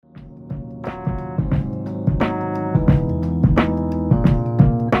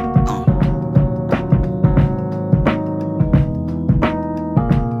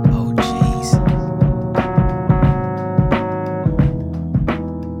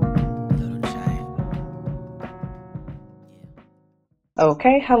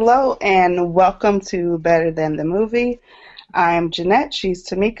Okay, hello and welcome to Better Than the Movie. I'm Jeanette, she's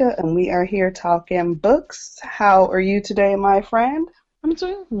Tamika, and we are here talking books. How are you today, my friend? I'm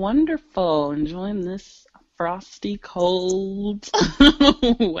doing wonderful, enjoying this frosty, cold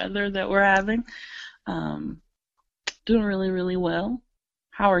weather that we're having. Um, Doing really, really well.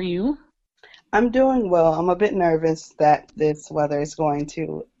 How are you? I'm doing well. I'm a bit nervous that this weather is going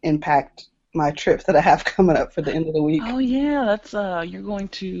to impact my trip that I have coming up for the end of the week. Oh yeah, that's you're going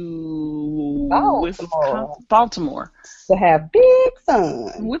to Baltimore Baltimore to have big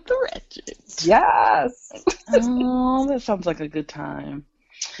fun. with the Wretched. Yes. Oh, that sounds like a good time.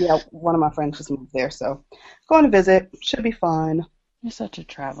 Yeah, one of my friends just moved there, so going to visit. Should be fun. You're such a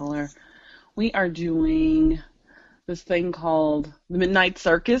traveler. We are doing this thing called the Midnight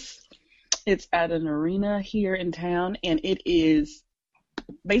Circus. It's at an arena here in town, and it is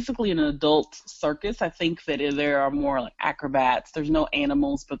basically an adult circus. I think that there are more like acrobats. There's no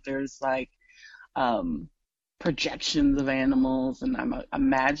animals, but there's like um, projections of animals, and I'm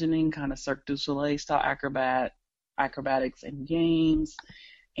imagining kind of Cirque du Soleil style acrobatics and games,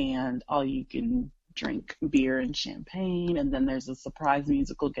 and all you can drink beer and champagne, and then there's a surprise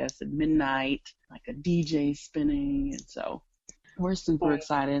musical guest at midnight, like a DJ spinning, and so we're super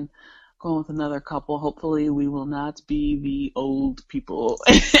excited. Going with another couple. Hopefully, we will not be the old people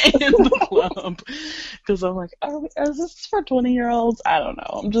in the club. Because I'm like, is this for 20-year-olds? I don't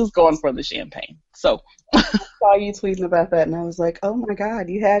know. I'm just going for the champagne. So, Saw you tweeting about that, and I was like, oh my God,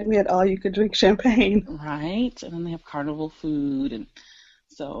 you had me at all you could drink champagne. right. And then they have carnival food. And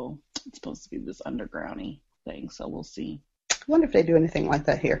so it's supposed to be this undergroundy thing. So we'll see. I wonder if they do anything like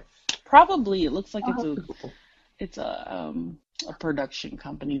that here. Probably. It looks like I hope so. it's a production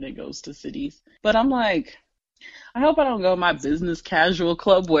company that goes to cities. But I'm like, I hope I don't go in my business casual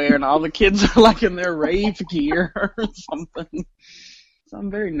club wear and all the kids are like in their rave gear or something. So I'm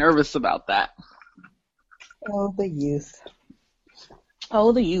very nervous about that. Oh, the youth.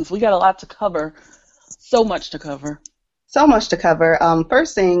 Oh, the youth. We got a lot to cover. So much to cover. So much to cover.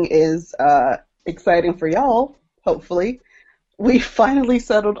 First thing is exciting for y'all, hopefully. We finally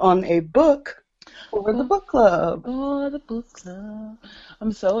settled on a book for the Oh, book club. oh, the book club.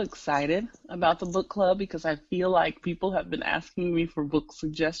 I'm so excited about the book club because I feel like people have been asking me for book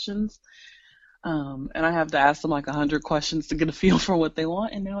suggestions. And I have to ask them like 100 questions to get a feel for what they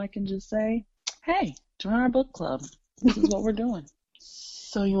want. And now I can just say, hey, join our book club. This is what we're doing.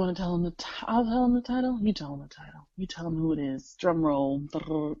 So you want to tell them I'll tell them the title? You tell them the title. You tell them who it is. Drum roll.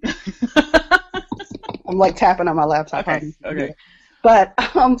 I'm like tapping on my laptop. Okay, okay. But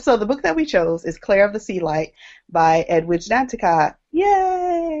so the book that we chose is Claire of the Sea Light by Edwidge Danticat.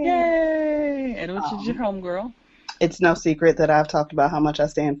 Yay! Yay! And which is your Um, homegirl. it's no secret that I've talked about how much I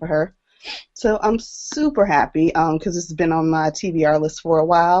stand for her. So I'm super happy because it's been on my TBR list for a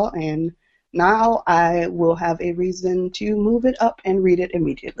while, and now I will have a reason to move it up and read it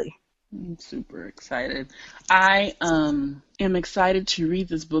immediately. I'm super excited. I am excited to read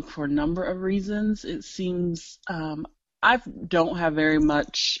this book for a number of reasons. It seems I don't have very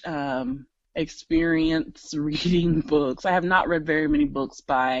much experience reading books. I have not read very many books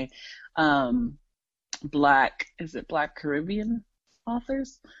by um, Black Caribbean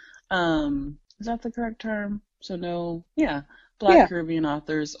authors? Is that the correct term? So no, yeah, Black Yeah, Caribbean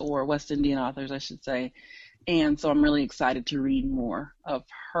authors or West Indian authors, I should say. And so I'm really excited to read more of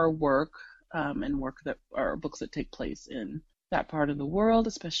her work and work that or books that take place in that part of the world,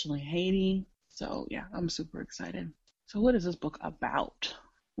 especially Haiti. So yeah, I'm super excited. So what is this book about?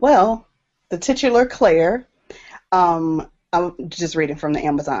 well, the titular Claire, I'm just reading from the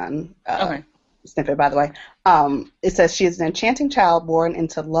Amazon Okay. snippet, by the way. It says she is an enchanting child born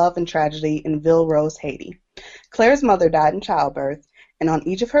into love and tragedy in Ville Rose, Haiti. Claire's mother died in childbirth, and on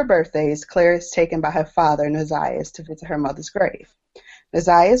each of her birthdays, Claire is taken by her father, Nazias, to visit her mother's grave.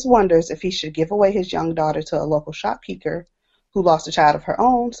 Nazias wonders if he should give away his young daughter to a local shopkeeper who lost a child of her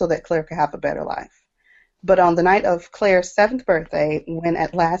own so that Claire could have a better life. But on the night of Claire's seventh birthday, when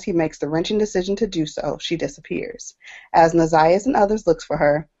at last he makes the wrenching decision to do so, she disappears. As Nazias and others look for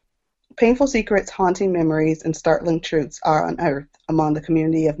her, painful secrets, haunting memories, and startling truths are unearthed among the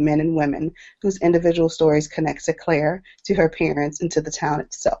community of men and women whose individual stories connect to Claire, to her parents, and to the town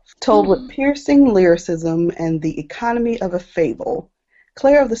itself. Told with Hmm. piercing lyricism and the economy of a fable,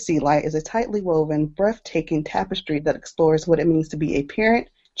 Claire of the Sea Light is a tightly woven, breathtaking tapestry that explores what it means to be a parent,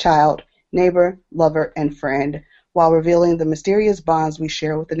 child, neighbor, lover, and friend, while revealing the mysterious bonds we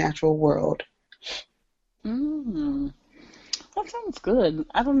share with the natural world. Mm. That sounds good.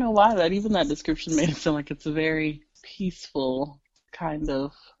 I don't know why that description made it sound like it's a very peaceful kind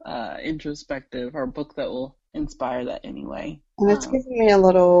of introspective or book that will inspire that anyway. And it's giving me a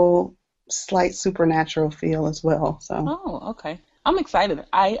little slight supernatural feel as well. So, Oh, okay. I'm excited.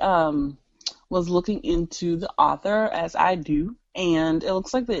 I was looking into the author as I do, and it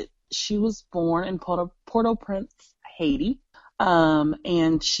looks like that she was born in Port-au-Prince, Haiti.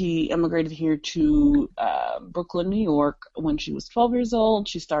 And she immigrated here to Brooklyn, New York when she was 12 years old.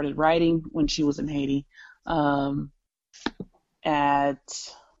 She started writing when she was in Haiti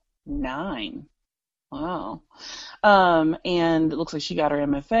at 9. Wow. And it looks like she got her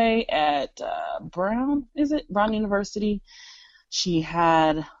MFA at Brown University. She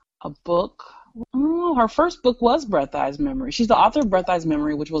had a book. Oh, her first book was Breath, Eyes, Memory. She's the author of Breath, Eyes,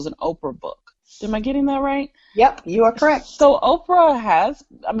 Memory, which was an Oprah book. Am I getting that right? yep, you are correct. So Oprah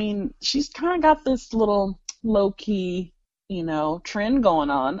she's kind of got this little low-key, trend going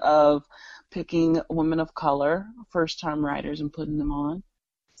on of picking women of color, first-time writers, and putting them on.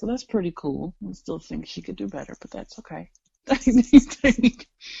 So that's pretty cool. I still think she could do better, but that's okay. Take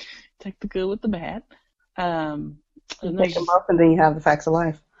the good with the bad. You take them off and then you have the facts of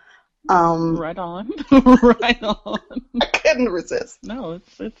life. Right on. Right on. I couldn't resist. No,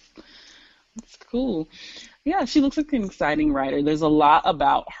 it's cool. Yeah, she looks like an exciting writer. There's a lot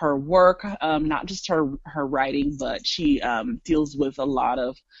about her work, not just her writing, but she deals with a lot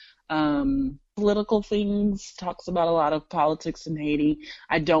of political things, talks about a lot of politics in Haiti.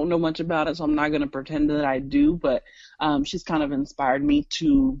 I don't know much about it, so I'm not going to pretend that I do, but she's kind of inspired me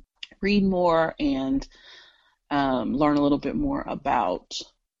to read more and learn a little bit more about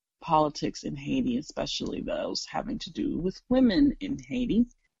politics in Haiti, especially those having to do with women in Haiti.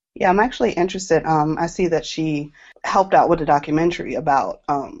 Yeah, I'm actually interested. I see that she helped out with a documentary about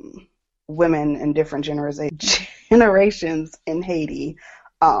women in different generations in Haiti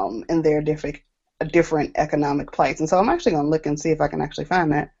and their different economic plights. And so I'm actually going to look and see if I can actually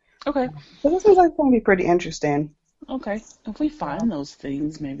find that. Okay. So this seems like it's going to be pretty interesting. Okay. If we find those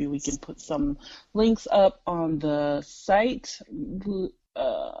things, maybe we can put some links up on the site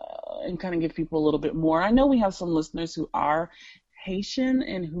and kind of give people a little bit more. I know we have some listeners who are Haitian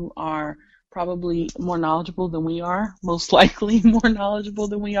and who are probably more knowledgeable than we are, most likely more knowledgeable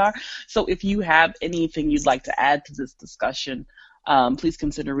than we are. So if you have anything you'd like to add to this discussion, please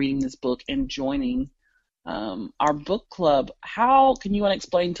consider reading this book and joining our book club. How can you want to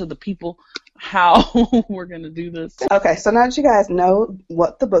explain to the people how we're going to do this? Okay, so now that you guys know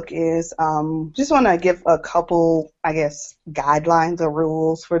what the book is, just want to give a couple, I guess, guidelines or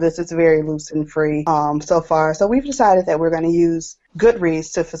rules for this. It's very loose and free so far. So we've decided that we're going to use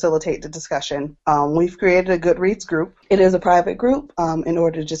Goodreads to facilitate the discussion. We've created a Goodreads group. It is a private group in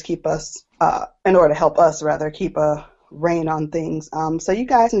order to just keep us, in order to help us rather keep a rein on things. So you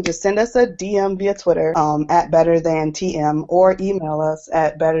guys can just send us a DM via Twitter at betterthantm or email us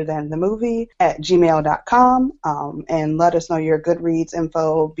at betterthanthemovie@gmail.com and let us know your Goodreads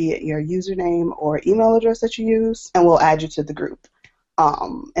info, be it your username or email address that you use, and we'll add you to the group.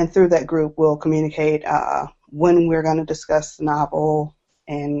 And through that group, we'll communicate when we're going to discuss the novel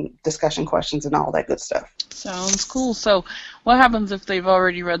and discussion questions and all that good stuff. Sounds cool. So what happens if they've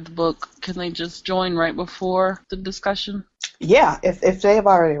already read the book? Can they just join right before the discussion? Yeah, if they've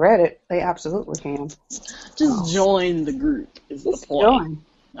already read it, they absolutely can. Just join the group is the point. Join.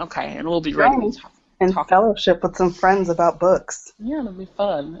 Okay, and we'll be ready to talk. And fellowship with some friends about books. Yeah, it'll be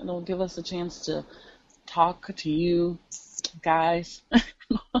fun. It'll give us a chance to talk to you guys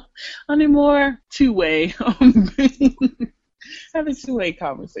on a more two-way have a two-way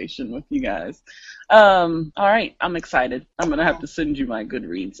conversation with you guys. All right, I'm excited. I'm going to have to send you my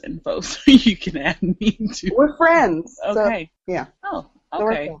Goodreads info so you can add me to. We're friends. Okay. So, yeah. Oh,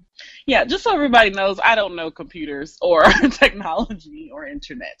 okay. So yeah, just so everybody knows, I don't know computers or technology or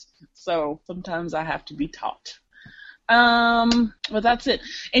internet. So sometimes I have to be taught. But that's it.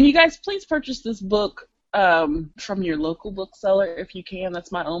 And you guys, please purchase this book from your local bookseller if you can.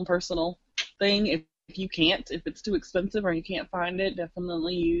 That's my own personal thing. If you can't, if it's too expensive or you can't find it,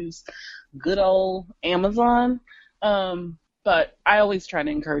 definitely use good old Amazon. But I always try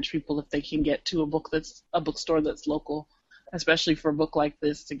to encourage people, if they can get to a bookstore that's local, especially for a book like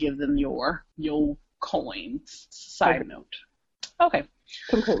this, to give them your coins. Side note. Okay.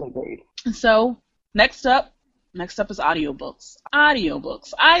 Completely agreed. So next up is audiobooks.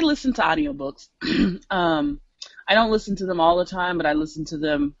 I listen to audiobooks. I don't listen to them all the time, but I listen to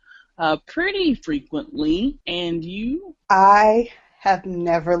them pretty frequently. And you? I have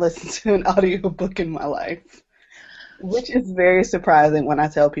never listened to an audiobook in my life, which is very surprising when I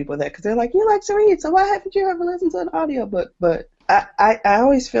tell people that, because they're like, you like to read, so why haven't you ever listened to an audiobook? But I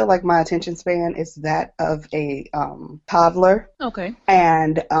always feel like my attention span is that of a toddler. Okay.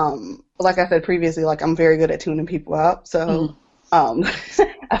 And like I said previously, like I'm very good at tuning people out. So Mm. um,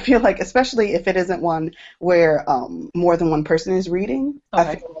 I feel like, especially if it isn't one where more than one person is reading, I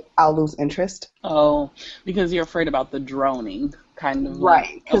Okay. feel like I'll lose interest. Oh, because you're afraid about the droning, kind of like.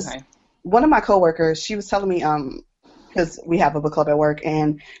 Right. Because Okay. one of my coworkers, she was telling me, because we have a book club at work,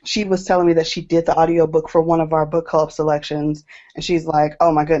 and she was telling me that she did the audiobook for one of our book club selections, and she's like,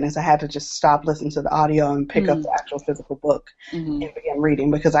 oh my goodness, I had to just stop listening to the audio and pick up Mm. the actual physical book Hmm. and begin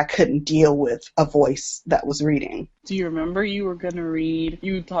reading because I couldn't deal with a voice that was reading. Do you remember you were gonna read?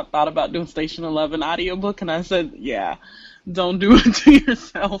 You thought about doing Station 11 audiobook, and I said, yeah, don't do it to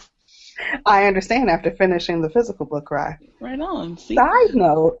yourself. I understand after finishing the physical book, right? Right on. See. Side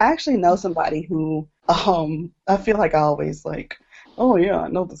note, I actually know somebody who, I feel like I always like, oh yeah, I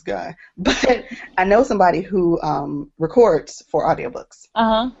know this guy. But I know somebody who records for audiobooks. Uh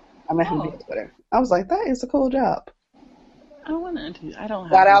huh. I met him via Oh, Twitter. I was like, that is a cool job. I wanted to. I don't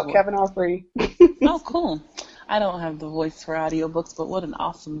Shout have the out voice. Kevin Alfrey. Oh, cool. I don't have the voice for audiobooks, but what an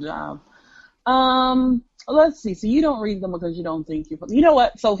awesome job. Let's see. So you don't read them because you don't think you. You know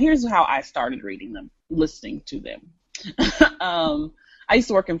what? So here's how I started reading them, listening to them. um, I used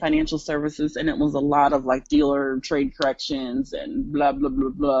to work in financial services, and it was a lot of like dealer trade corrections and blah blah blah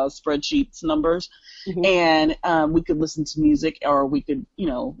blah spreadsheets, numbers, Hmm. and we could listen to music or we could,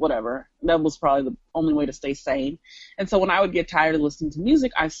 whatever. That was probably the only way to stay sane. And so when I would get tired of listening to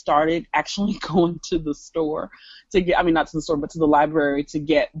music, I started actually going to the store to get. I mean, not to the store, but to the library to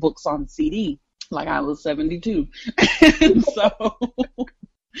get books on CD. Like I was 72, and so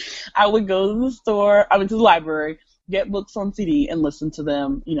I would go to the store. I went to the library, get books on CD and listen to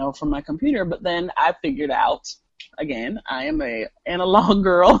them, from my computer. But then I figured out, again, I am a analog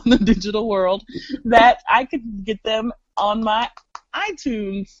girl in the digital world, that I could get them on my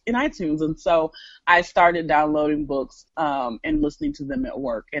iTunes. And so I started downloading books, and listening to them at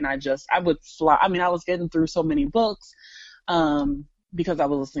work. And I would fly. I mean, I was getting through so many books, because I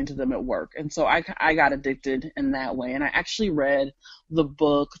was listening to them at work. And so I got addicted in that way. And I actually read the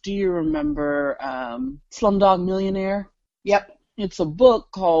book. Do you remember Slumdog Millionaire? Yep. It's a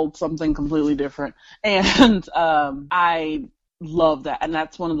book called something completely different. And I love that. And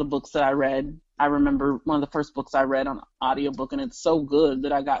that's one of the books that I read. I remember one of the first books I read on audiobook, and it's so good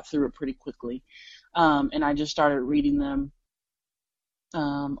that I got through it pretty quickly. And I just started reading them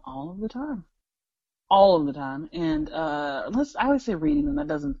all of the time. All of the time. And I always say reading them.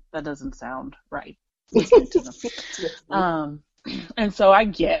 That doesn't sound right. Listening to them. And so I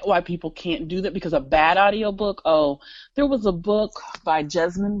get why people can't do that, because a bad audiobook. Oh, there was a book by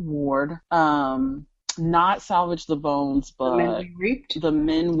Jesmyn Ward, not Salvage the Bones, The Men but We Reaped. The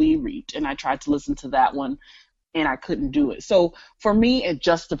Men We Reaped. And I tried to listen to that one, and I couldn't do it. So for me, it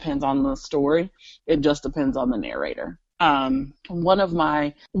just depends on the story. It just depends on the narrator. One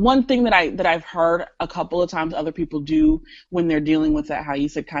thing that I've heard a couple of times other people do when they're dealing with that, how you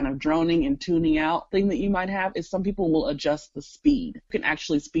said kind of droning and tuning out thing that you might have, is some people will adjust the speed. You can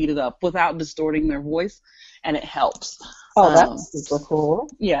actually speed it up without distorting their voice, and it helps. Oh, that's super cool.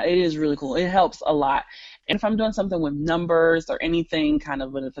 Yeah, it is really cool. It helps a lot. And if I'm doing something with numbers or anything kind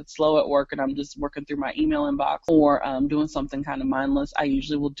of, but if it's slow at work and I'm just working through my email inbox, or doing something kind of mindless, I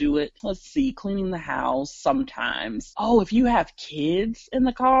usually will do it. Let's see, cleaning the house sometimes. Oh, if you have kids in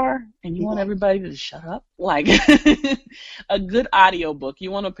the car and you want everybody to shut up, like a good audiobook,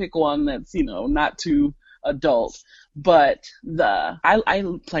 you want to pick one that's, not too adult. But I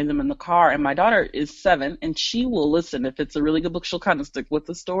play them in the car, and my daughter is 7, and she will listen. If it's a really good book, she'll kind of stick with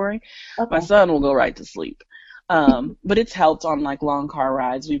the story. Okay. My son will go right to sleep. But it's helped on like long car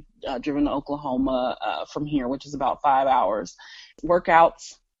rides. We've driven to Oklahoma from here, which is about 5 hours.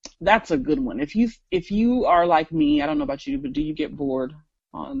 Workouts, that's a good one. If you are like me, I don't know about you, but do you get bored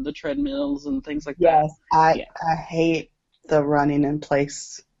on the treadmills and things like that? Yes, I hate the running in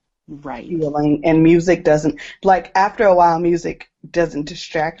place Right. feeling, and music doesn't, like, after a while, music doesn't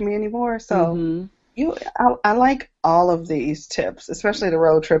distract me anymore. So Mm-hmm. I like all of these tips, especially the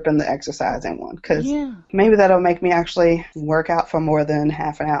road trip and the exercising one, because Yeah. maybe that'll make me actually work out for more than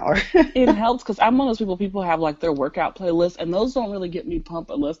half an hour. It helps because I'm one of those people have like their workout playlists, and those don't really get me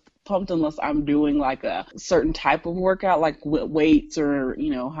pumped unless I'm doing like a certain type of workout, like weights or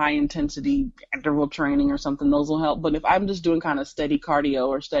high intensity interval training or something. Those will help. But if I'm just doing kind of steady cardio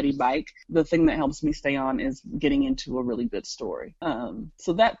or steady bike, the thing that helps me stay on is getting into a really good story.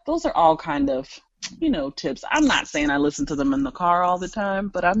 So those are all kind of tips. I'm not saying I listen to them in the car all the time,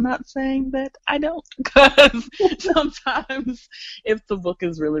 but I'm not saying that I don't, because sometimes if the book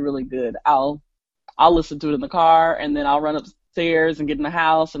is really, really good, I'll listen to it in the car, and then I'll run upstairs and get in the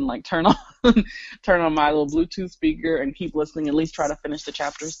house and like turn on turn on my little Bluetooth speaker and keep listening, at least try to finish the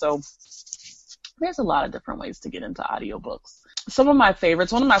chapter. So there's a lot of different ways to get into audiobooks. One of my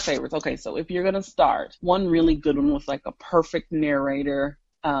favorites. Okay, so if you're going to start, one really good one with like a perfect narrator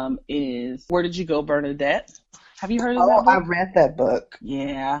is Where Did You Go, Bernadette? Have you heard of that book? I read that book.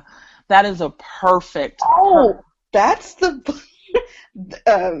 Yeah, that is a perfect. That's the book.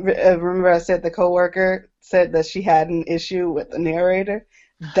 Remember I said the coworker said that she had an issue with the narrator?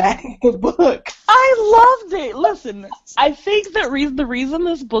 That's the book. I loved it. Listen, I think that the reason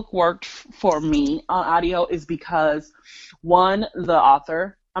this book worked for me on audio is because, one,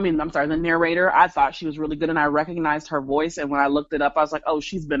 the narrator, I thought she was really good, and I recognized her voice, and when I looked it up, I was like, oh,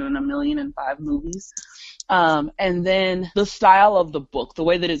 she's been in 1,000,005 movies. And then the style of the book, the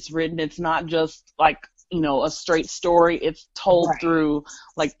way that it's written, it's not just like, a straight story. It's told through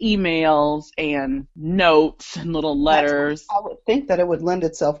like emails and notes and little letters. I would think that it would lend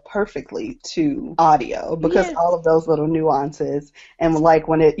itself perfectly to audio because all of those little nuances and like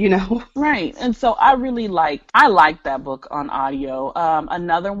when it, Right. And so I liked that book on audio.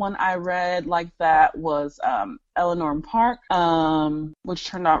 Another one I read like that was Eleanor and Park, which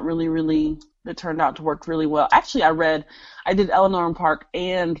turned out it turned out to work really well. Actually, I did Eleanor and Park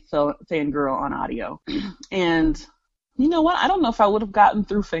and Fangirl on audio. And you know what? I don't know if I would have gotten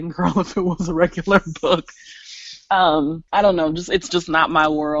through Fangirl if it was a regular book. I don't know. It's just not my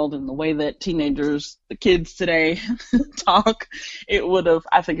world, and the way that the kids today talk,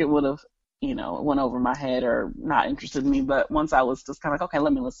 I think it would have, went over my head or not interested in me. But once I was just kind of like, okay,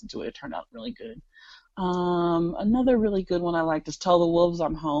 let me listen to it. It turned out really good. Another really good one I liked is Tell the Wolves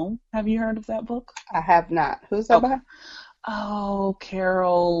I'm Home. Have you heard of that book? I have not. Who's that by? Oh,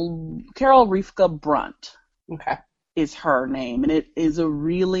 Carol Rifka Brunt. Okay. Is her name. And it is a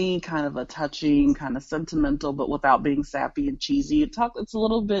really kind of a touching, kind of sentimental, but without being sappy and cheesy. It's a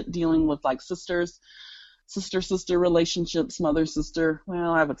little bit dealing with like sister relationships, mother-sister,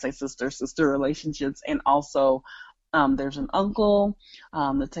 well, I would say sister relationships, and also there's an uncle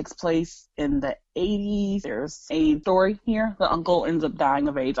that takes place in the 80s. There's a story here. The uncle ends up dying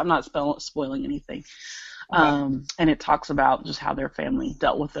of AIDS. I'm not spoiling anything. And it talks about just how their family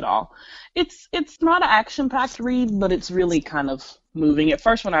dealt with it all. It's not an action-packed read, but it's really kind of moving. At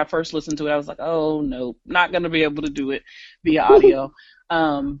first, when I first listened to it, I was like, oh, no, not going to be able to do it via audio.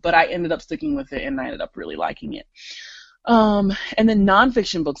 But I ended up sticking with it, and I ended up really liking it. And then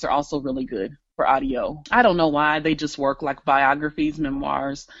nonfiction books are also really good for audio. I don't know why. They just work like biographies,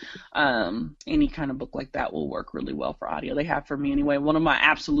 memoirs. Any kind of book like that will work really well for audio. They have for me anyway. One of my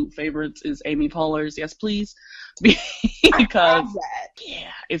absolute favorites is Amy Poehler's Yes Please. Because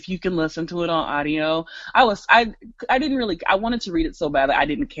if you can listen to it on audio, I wanted to read it so bad that I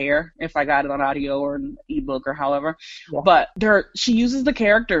didn't care if I got it on audio or an ebook or however. Yeah. But she uses the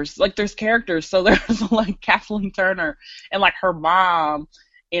characters. Like there's characters. So there's like Kathleen Turner and like her mom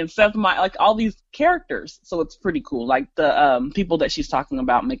and Seth Meyers, like all these characters. So it's pretty cool. Like the people that she's talking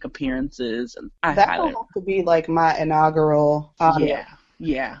about make appearances. And that will have to be like my inaugural audio.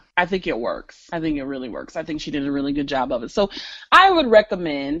 Yeah, I think it works. I think it really works. I think she did a really good job of it. So I would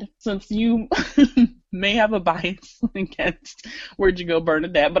recommend, since you may have a bias against Where'd You Go,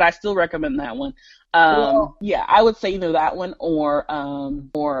 Bernadette, but I still recommend that one. I would say either that one or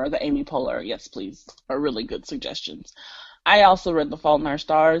the Amy Poehler Yes Please are really good suggestions. I also read The Fault in Our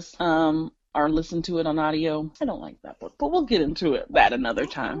Stars, or listened to it on audio. I don't like that book, but we'll get into that another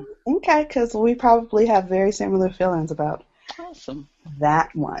time. Okay, because we probably have very similar feelings about Awesome.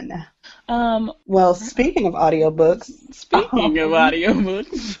 that one. Speaking of audiobooks.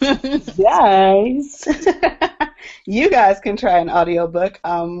 Guys, you guys can try an audiobook.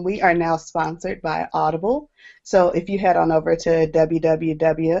 We are now sponsored by Audible. So if you head on over to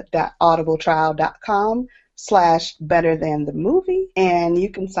www.audibletrial.com/betterthanthemovie, and you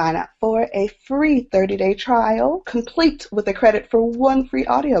can sign up for a free 30-day trial, complete with a credit for one free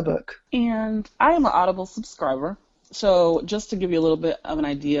audiobook. And I am an Audible subscriber. So just to give you a little bit of an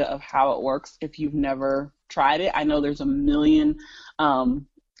idea of how it works, if you've never tried it, I know there's a million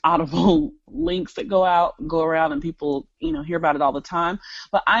Audible links that go around, and people, hear about it all the time.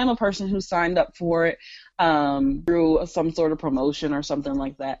 But I am a person who signed up for it through some sort of promotion or something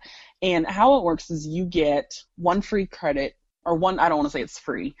like that. And how it works is you get one free credit or one, I don't want to say it's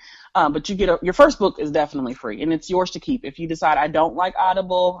free, but you get your first book is definitely free, and it's yours to keep. If you decide I don't like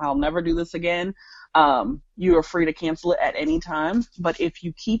Audible, I'll never do this again, you are free to cancel it at any time. But if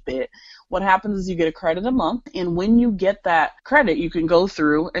you keep it, what happens is you get a credit a month, and when you get that credit, you can go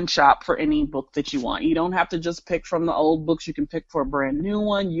through and shop for any book that you want. You don't have to just pick from the old books. You can pick for a brand new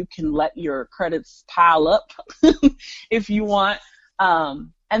one. You can let your credits pile up if you want.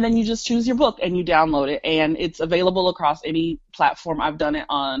 And then you just choose your book and you download it, and it's available across any platform. I've done it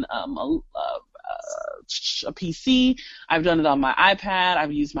on a PC. I've done it on my iPad.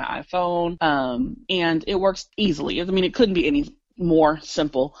 I've used my iPhone, and it works easily. I mean, it couldn't be any more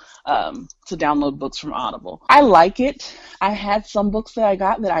simple to download books from Audible. I like it. I had some books that I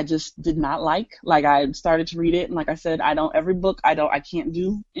got that I just did not like. Like, I started to read it, and like I said, every book I can't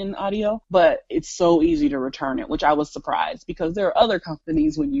do in audio, but it's so easy to return it, which I was surprised, because there are other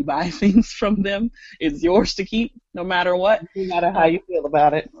companies, when you buy things from them, it's yours to keep no matter what. No matter how you feel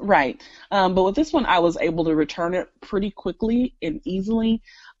about it. Right. But with this one, I was able to return it pretty quickly and easily,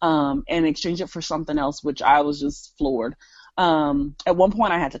 and exchange it for something else, which I was just floored. At one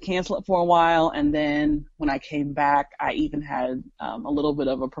point I had to cancel it for a while, and then when I came back, I even had a little bit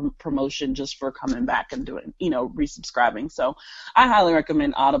of a promotion just for coming back and doing, resubscribing. So I highly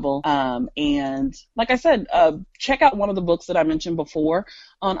recommend Audible. And like I said, check out one of the books that I mentioned before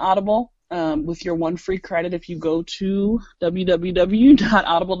on Audible. With your one free credit, if you go to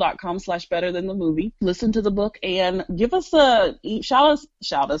www.audible.com/betterthanthemovie, listen to the book and give us shout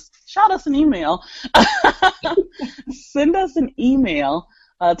us an email. Send us an email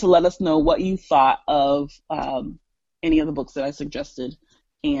to let us know what you thought of any of the books that I suggested,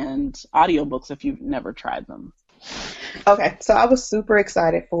 and audiobooks if you've never tried them. Okay, so I was super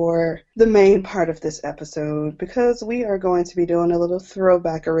excited for the main part of this episode, because we are going to be doing a little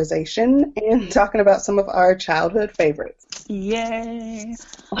throwbackerization and talking about some of our childhood favorites. Yay!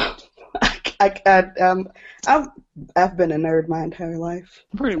 I've been a nerd my entire life.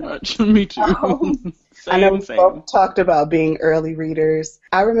 Pretty much. Me too. I know we both talked about being early readers.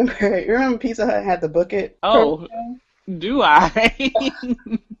 You remember Pizza Hut had the Book It program? Do I?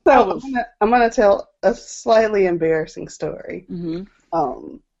 So I'm gonna tell a slightly embarrassing story.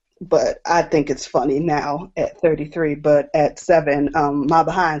 Mm-hmm. But I think it's funny now at 33. But at 7, my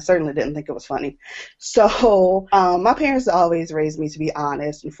behind certainly didn't think it was funny. So my parents always raised me to be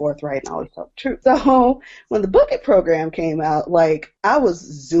honest and forthright and always tell the truth. So when the Book It program came out, I was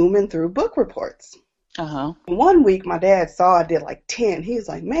zooming through book reports. Uh-huh. One week, my dad saw I did 10. He was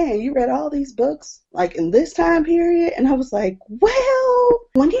like, "Man, you read all these books in this time period?" And I was like, "Well,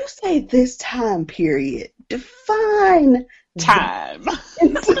 when you say this time period, define time."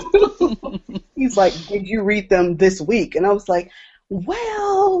 He's like, "Did you read them this week?" And I was like,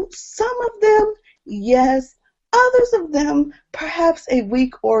 "Well, some of them, yes. Others of them, perhaps a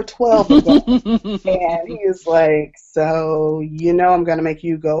week or 12 ago." And he was like, "So, I'm going to make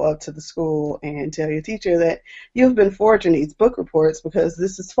you go up to the school and tell your teacher that you've been forging these book reports, because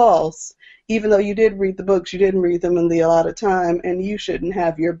this is false. Even though you did read the books, you didn't read them in the allotted time, and you shouldn't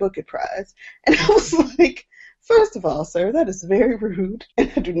have your Book It prize." And I was like, "First of all, sir, that is very rude, and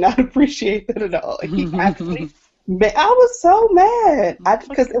I do not appreciate that at all." He actually, I was so mad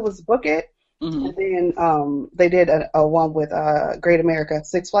because it was Book It. Mm-hmm. And then they did a one with Great America,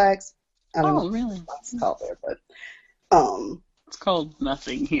 Six Flags. I don't know really? What it's called there, but it's called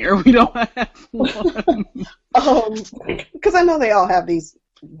nothing here. We don't have one. Because I know they all have these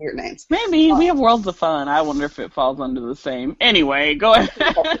weird names. Maybe we have Worlds of Fun. I wonder if it falls under the same. Anyway, go ahead.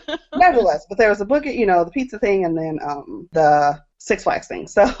 Nevertheless, but there was a Book It, the pizza thing, and then the Six Flags thing.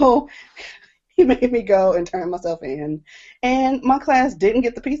 So he made me go and turn myself in. And my class didn't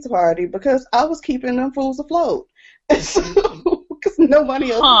get the pizza party because I was keeping them fools afloat. Because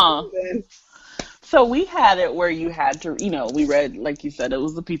nobody else was doing it. So we had it where you had to, we read, like you said, it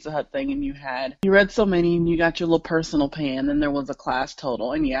was the Pizza Hut thing, and you read so many, and you got your little personal pay, and then there was a class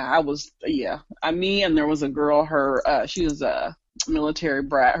total. And me, and there was a girl, she was a military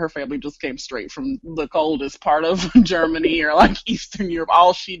brat. Her family just came straight from the coldest part of Germany or Eastern Europe.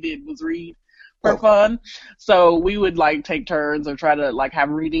 All she did was read for fun. So we would take turns or try to have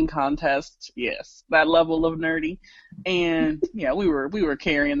reading contests. Yes, that level of nerdy. And yeah, we were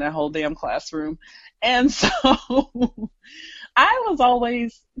carrying that whole damn classroom. And so I was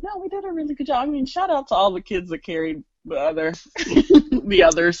always, we did a really good job. I mean, shout out to all the kids that carried the others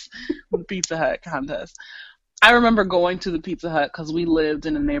with Pizza Hut contest. I remember going to the Pizza Hut because we lived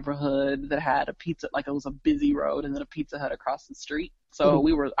in a neighborhood that had a pizza, it was a busy road, and then a Pizza Hut across the street. So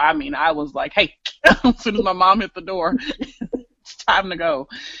I was like, "Hey," as soon as my mom hit the door, "It's time to go."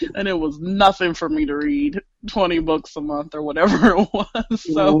 And it was nothing for me to read. 20 books a month or whatever it was.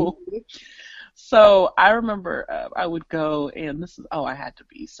 So Mhm. so I remember I would go, and this is, oh, I had to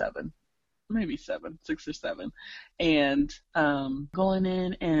be seven, maybe seven, 6 or 7, and going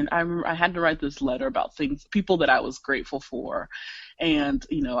in, and I remember I had to write this letter about things, people that I was grateful for, and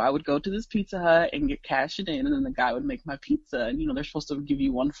I would go to this Pizza Hut and get cash it in, and then the guy would make my pizza, and they're supposed to give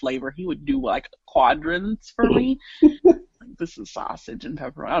you one flavor. He would do like quadrants for me. Like, this is sausage and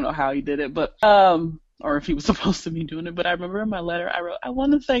pepperoni. I don't know how he did it, but or if he was supposed to be doing it, but I remember in my letter I wrote, I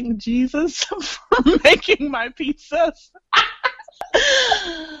want to thank Jesus for making my pizzas.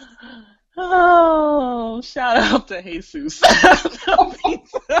 Oh, shout out to Jesus. The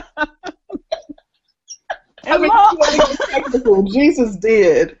pizza. I And mean, mom, you want to get technical. Jesus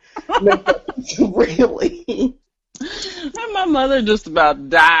did make that pizza, really. and my mother just about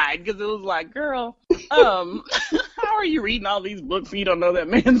died because it was like, girl, how are you reading all these books and you don't know that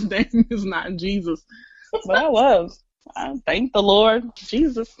man's name is not Jesus? But I was. I thank the Lord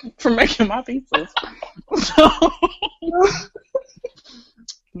Jesus for making my pizzas. So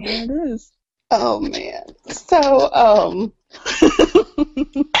there it is. Oh man. So,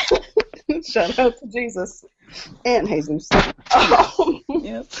 shout out to Jesus and Jesus.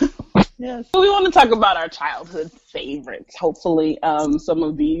 Yes. Yes. So we want to talk about our childhood favorites. Hopefully, some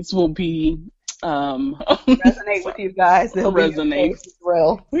of these will be Resonate with you guys. They'll be your resonate. faves as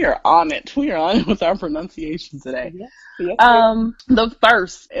well. We are on it. We are on it with our pronunciation today. Yes, yes, The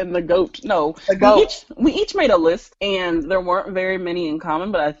first and the goat. No, the goat. we each made a list, and there weren't very many in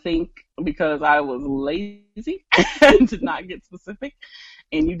common. But I think because I was lazy and did not get specific,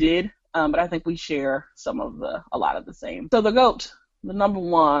 and you did. But I think we share a lot of the same. So the goat, the number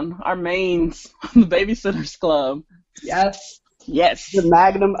one, our mains, the Babysitters Club. Yes. Yes. The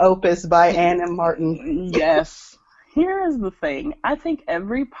magnum opus by Anne and Martin. Yes. Here is the thing. I think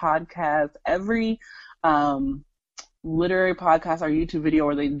every podcast, every literary podcast or YouTube video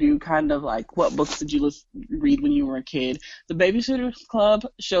where they do kind of like, what books did you read when you were a kid? The Babysitters Club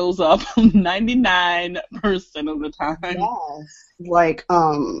shows up 99% of the time. Yes. Like,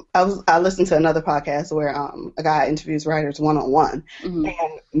 I listened to another podcast where a guy interviews writers one-on-one, Mm-hmm.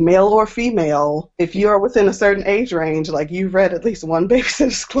 and male or female, if you are within a certain age range, like you've read at least one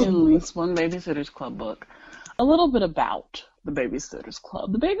Babysitter's Club. At least one Babysitter's Club book. A little bit about the Babysitters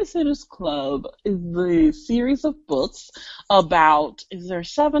Club. The Babysitters Club is the series of books about, is there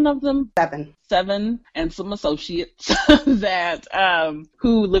 7 of them? 7. 7 and some associates that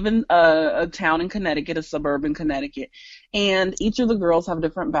who live in a town in Connecticut, a suburb in Connecticut. And each of the girls have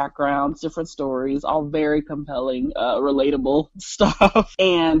different backgrounds, different stories, all very compelling, relatable stuff.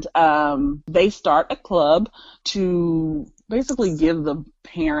 And they start a club to basically give the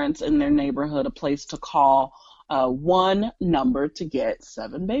parents in their neighborhood a place to call one number to get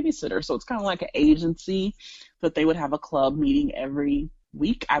 7 babysitters. So it's kind of like an agency, but they would have a club meeting every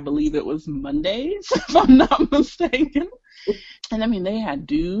week. I believe it was Mondays, if I'm not mistaken. And I mean, they had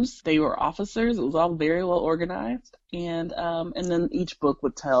dues. They were officers. It was all very well organized. And then each book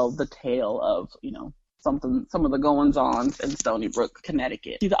would tell the tale of, some of the goings-ons in Stony Brook,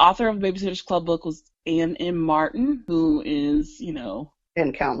 Connecticut. The author of the Babysitter's Club book was Anne M. Martin, who is,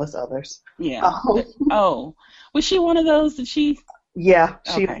 And countless others. yeah. Oh, was she one of those? Did she? Yeah,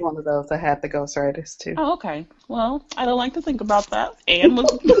 she's Okay. one of those that had the ghostwriters too. Oh, okay. Well, I don't like to think about that. Anne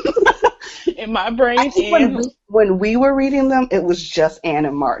was in my brain. I think Anne. when we were reading them, it was just Anne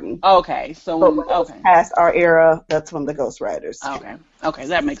and Martin. Okay, so But when it was past our era, that's when the ghostwriters. Okay,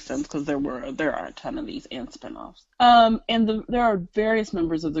 that makes sense because there are a ton of these and spinoffs. And there are various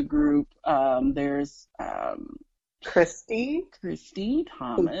members of the group. There's Christy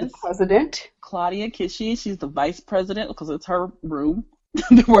Thomas, the president. Claudia Kishi. She's the vice president because it's her room.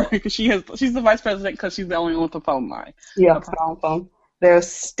 She's the vice president because she's the only one with the phone line. Yeah, phone. There's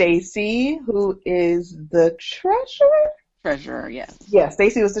Stacy, who is the treasurer. Treasurer, yes. Yeah,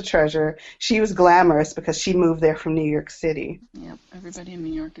 Stacy was the treasurer. She was glamorous because she moved there from New York City. Yep, everybody in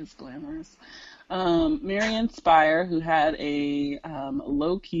New York is glamorous. Marianne Spire, who had a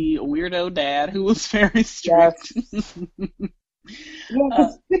low-key weirdo dad who was very strict. Yes. Yeah,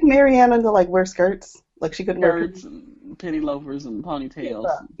 because Marianne to wear skirts. Like she couldn't wear Skirts and penny loafers and ponytails.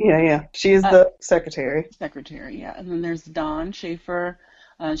 Yeah. She is the secretary. Secretary, yeah. And then there's Dawn Schaefer.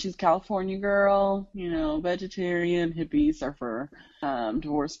 She's a California girl, vegetarian, hippie, surfer,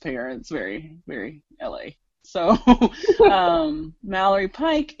 divorced parents, very, very LA. So, Mallory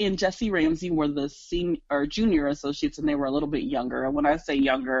Pike and Jesse Ramsey were the senior or junior associates, and they were a little bit younger. And when I say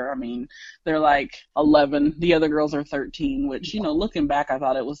younger, I mean they're like 11. The other girls are 13, which, looking back, I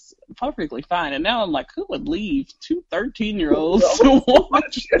thought it was perfectly fine. And now I'm like, who would leave two 13-year-olds to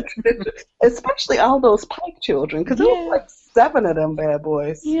watch? Especially all those Pike children, because there was like 7 of them bad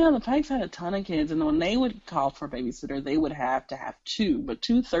boys. Yeah, the Pikes had a ton of kids, and when they would call for a babysitter, they would have to have 2, but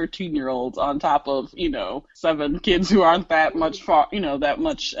 2 13-year-olds on top of, 7 kids who aren't that much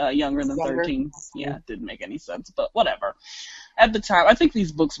younger than 13. Yeah, it didn't make any sense, but whatever. At the time, I think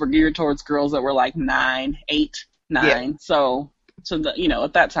these books were geared towards girls that were like 9, 8, 9. Yeah. So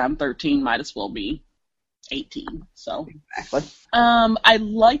at that time, 13 might as well be 18. So exactly. I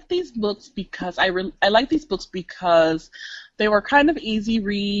like these books because I like these books because they were kind of easy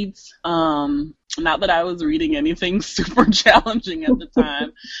reads. Not that I was reading anything super challenging at the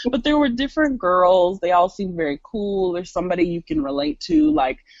time, but there were different girls. They all seemed very cool. There's somebody you can relate to.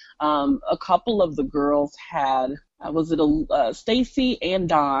 Like a couple of the girls had, Stacy and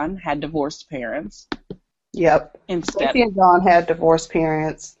Dawn had divorced parents. Yep. Stacy and Dawn had divorced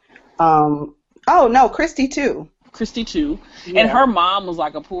parents. Oh, no, Christy too. Yeah. And her mom was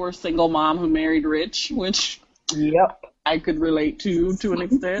like a poor single mom who married rich, which I could relate to an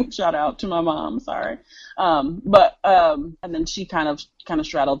extent. Shout out to my mom, sorry. And then she kind of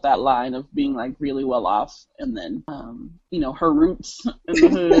straddled that line of being like really well off, and then her roots in the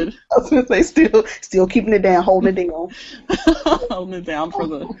hood. I was gonna say still keeping it down, holding it down. Holding it down for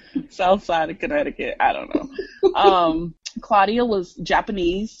the south side of Connecticut. I don't know. Claudia was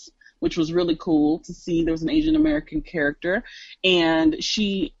Japanese, which was really cool to see. There was an Asian American character, and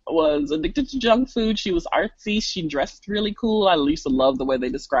she was addicted to junk food. She was artsy. She dressed really cool. I used to love the way they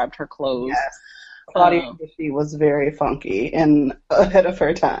described her clothes. Yes. Claudia, she was very funky and ahead of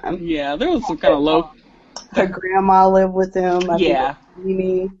her time. Yeah, there was some kind of low. Her grandma lived with them. I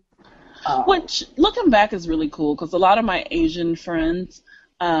think which, looking back, is really cool because a lot of my Asian friends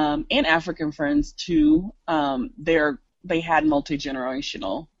and African friends too, they had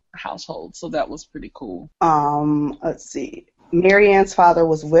multi-generational household, so that was pretty cool. Let's see. Marianne's father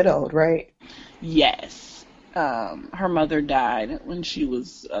was widowed, right? Yes. Her mother died when she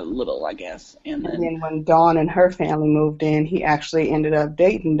was little, I guess. And then when Dawn and her family moved in, he actually ended up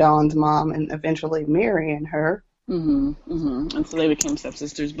dating Dawn's mom and eventually marrying her. And so they became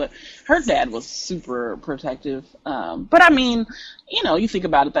stepsisters, but her dad was super protective. But I mean, you think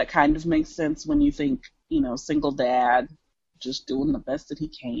about it, that kind of makes sense when you think, single dad, just doing the best that he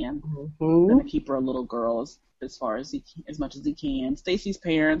can. Gonna keep her a little girl as much as he can. Stacy's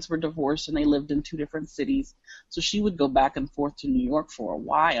parents were divorced and they lived in 2 different cities, so she would go back and forth to New York for a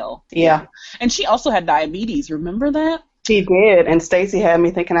while. Yeah. And she also had diabetes. Remember that? She did, and Stacy had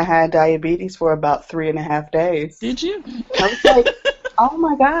me thinking I had diabetes for about 3.5 days. Did you? I was like, oh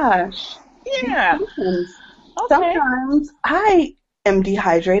my gosh. Yeah. Okay. Sometimes I am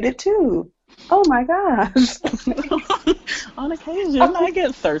dehydrated too. Oh my gosh. On occasion, I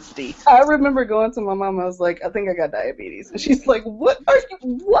get thirsty. I remember going to my mom, I was like, I think I got diabetes. And she's like, what?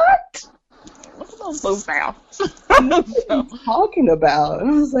 What are those now? What are you talking about? And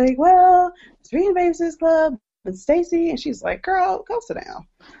I was like, well, it's Reading Babysitters Club with Stacy. And she's like, girl, go sit down.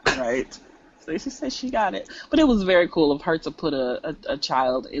 Right. Stacy said she got it. But it was very cool of her to put a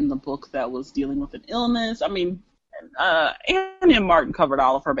child in the book that was dealing with an illness. I mean, Annie and Martin covered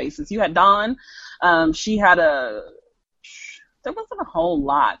all of her bases. You had Dawn. There wasn't a whole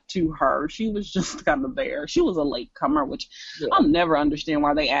lot to her. She was just kind of there. She was a late comer, which I'll never understand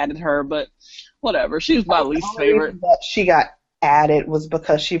why they added her, but whatever. She was my least favorite. That she got added was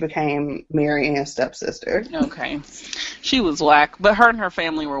because she became Marianne's stepsister. Okay. She was whack, but her and her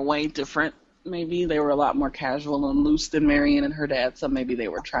family were way different. Maybe they were a lot more casual and loose than Marianne and her dad, so maybe they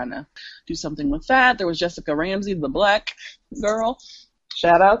were trying to do something with that. There was Jessica Ramsey, the black girl.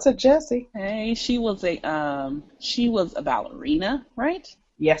 Shout out to Jessie. Hey, she was a ballerina, right?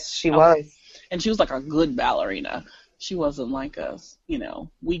 Yes, she was. And she was like a good ballerina. She wasn't like a,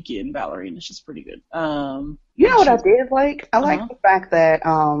 weekend ballerina. She's pretty good. You know what I did like? I like the fact that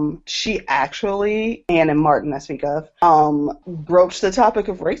she actually, Anne and Martin I speak of, broached the topic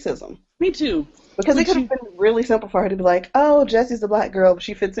of racism. Me too. Because it could have been really simple for her to be like, oh, Jessie's the black girl, but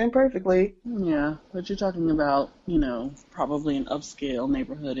she fits in perfectly. Yeah, but you're talking about, probably an upscale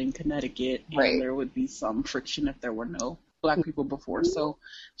neighborhood in Connecticut, right. And there would be some friction if there were no black people before. So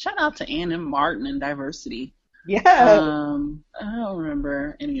shout out to Anne and Martin and diversity. Yeah. I don't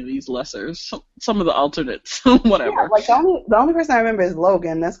remember any of these lessers. Some of the alternates, Yeah, whatever. like the only person I remember is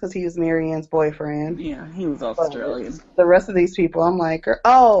Logan. That's because he was Marianne's boyfriend. Yeah, he was But Australian. the rest of these people, I'm like,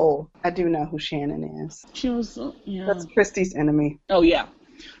 oh, I do know who Shannon is. She was, yeah. That's Christie's enemy. Oh yeah,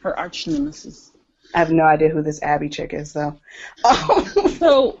 her arch nemesis. I have no idea who this Abby chick is, though. Oh.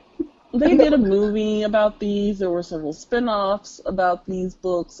 So they did a movie about these. There were several spin-offs about these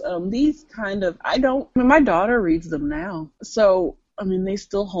books. These kind of, my daughter reads them now. So, I mean, they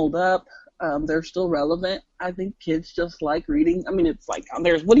still hold up. They're still relevant. I think kids just like reading. I mean, it's like,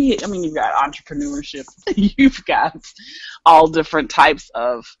 you've got entrepreneurship. You've got all different types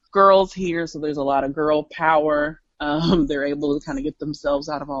of girls here. So there's a lot of girl power. They're able to kind of get themselves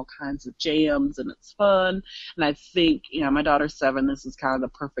out of all kinds of jams, and it's fun. And I think, my daughter's 7. This is kind of the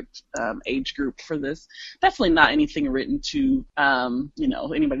perfect age group for this. Definitely not anything written to,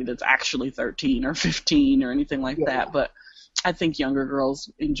 anybody that's actually 13 or 15 or anything like that. But I think younger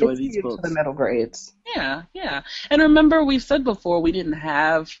girls enjoy these To books. the middle grades. Yeah, yeah. And remember, we've said before, we didn't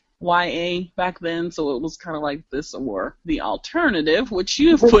have YA back then, so it was kind of like this or the alternative, which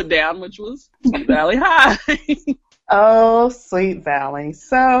you've put down, which was Sweet Valley High. Oh, Sweet Valley.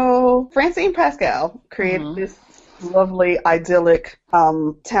 So Francine Pascal created this lovely, idyllic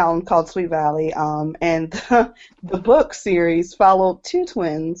town called Sweet Valley, and the book series followed 2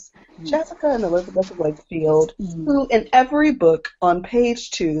 twins, Jessica and Elizabeth Wakefield, who in every book on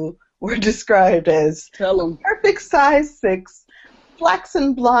page 2 were described as perfect size 6,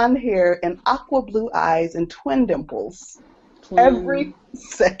 flaxen blonde hair and aqua blue eyes and twin dimples. Every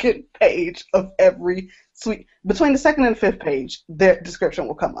second page of every between the second and 5th page, their description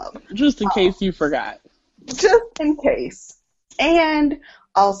will come up. Just in case you forgot. Just in case. And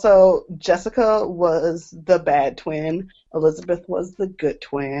also, Jessica was the bad twin. Elizabeth was the good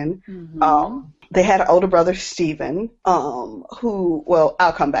twin. They had an older brother, Stephen, who, well,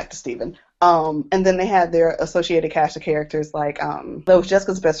 I'll come back to Stephen. And then they had their associated cast of characters like, there was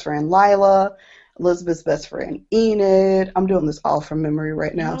Jessica's best friend, Lila, Elizabeth's best friend, Enid. I'm doing this all from memory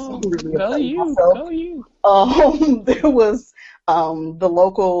right now. So I'm really go myself. you. There was the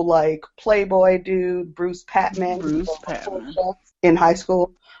local Playboy dude, Bruce Patman. In high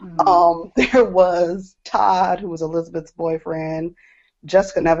school. There was Todd, who was Elizabeth's boyfriend.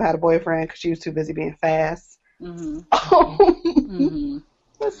 Jessica never had a boyfriend because she was too busy being fast. Let's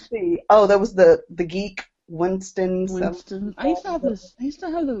see. Oh, there was the geek. Winston. I used to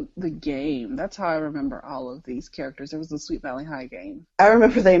have the game. That's how I remember all of these characters. There was the Sweet Valley High game. I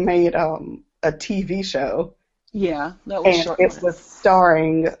remember they made a TV show. Yeah, that was short. It was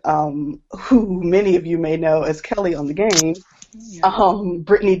starring who many of you may know as Kelly on the game. Yeah.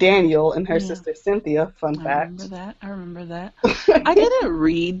 Brittany Daniel and her sister Cynthia. Fun fact. I remember that. I didn't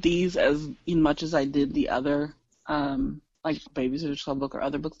read these as much as I did the other Babysitter's Club book or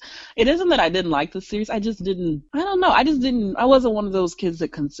other books. It isn't that I didn't like the series. I wasn't one of those kids that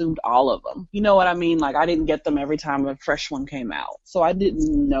consumed all of them. You know what I mean? Like, I didn't get them every time a fresh one came out. So I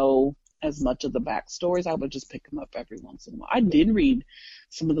didn't know as much of the backstories. I would just pick them up every once in a while. I did read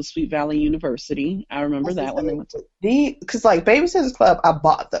some of the Sweet Valley University. I remember that when they went to... Because, Babysitter's Club, I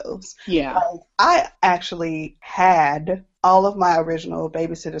bought those. Yeah. I actually had all of my original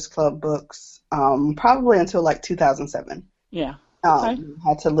Babysitter's Club books probably until 2007. Yeah.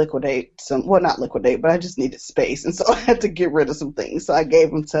 Had to liquidate not liquidate, but I just needed space. And so I had to get rid of some things. So I gave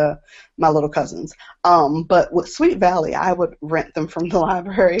them to my little cousins. But with Sweet Valley, I would rent them from the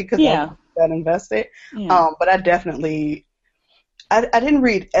library because I got invested. Yeah. But I definitely, I didn't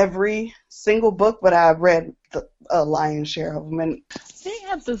read every single book, but I read a lion's share of them. And they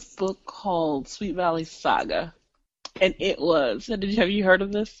had this book called Sweet Valley Saga. And it was, have you heard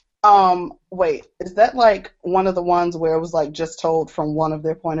of this? Wait, is that one of the ones where it was just told from one of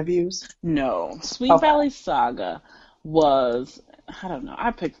their point of views? No. Sweet Valley Saga was, I don't know,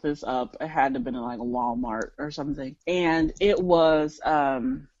 I picked this up. It had to have been in a Walmart or something. And it was a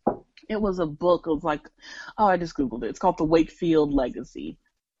book of I just Googled it. It's called The Wakefield Legacy.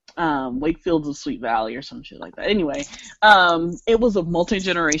 Wakefield's of Sweet Valley or some shit like that. Anyway, it was a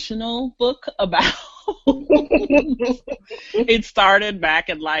multi-generational book about it started back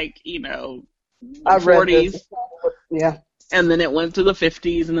in the 40s. Yeah. And then it went to the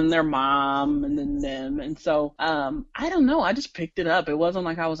 50s and then their mom and then them. And so, I don't know. I just picked it up. It wasn't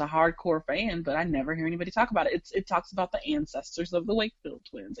like I was a hardcore fan, but I never hear anybody talk about it. It talks about the ancestors of the Wakefield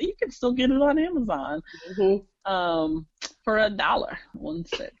twins. You can still get it on Amazon. For $1, one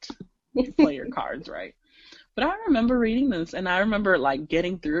set. You play your cards right. But I remember reading this, and I remember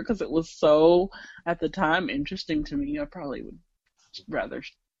getting through it because it was so, at the time, interesting to me. I probably would rather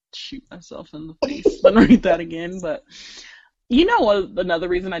shoot myself in the face than read that again. But you know what? Another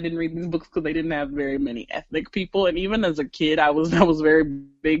reason I didn't read these books because they didn't have very many ethnic people, and even as a kid, that was very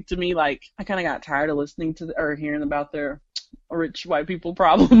big to me. Like I kind of got tired of listening to or hearing about their rich white people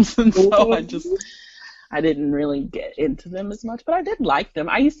problems, and so I didn't really get into them as much, but I did like them.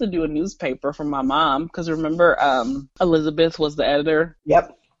 I used to do a newspaper for my mom because remember Elizabeth was the editor.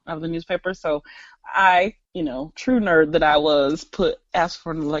 Yep. Of the newspaper, so I, true nerd that I was, asked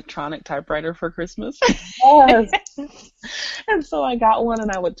for an electronic typewriter for Christmas. Yes. And so I got one, and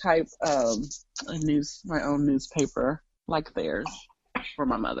I would type my own newspaper like theirs for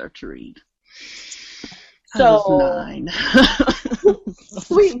my mother to read. So I was 9.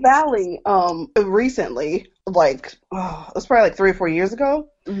 Sweet Valley, recently, it was probably like 3 or 4 years ago,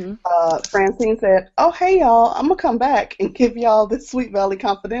 Francine said, "Oh, hey y'all, I'm gonna come back and give y'all this Sweet Valley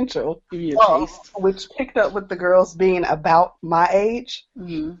Confidential," give you a taste, which picked up with the girls being about my age,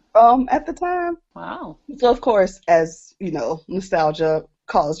 at the time. Wow. So of course, as you know, nostalgia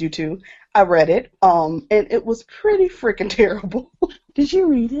calls you to, I read it, and it was pretty freaking terrible. Did you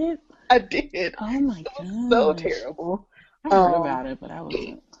read it? I did. Oh my god. So terrible. I heard about it, but I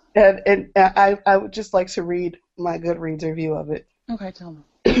wasn't. And I would just like to read my Goodreads review of it. Okay, tell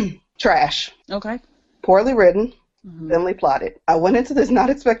me. Trash. Okay. Poorly written. Thinly plotted. I went into this not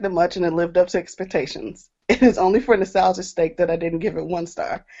expecting much, and it lived up to expectations. It is only for nostalgia's sake that I didn't give it 1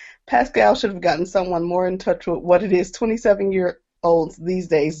 star. Pascal should have gotten someone more in touch with what it is 27-year-olds these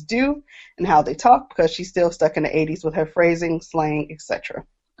days do and how they talk, because she's still stuck in the 80s with her phrasing, slang, etc.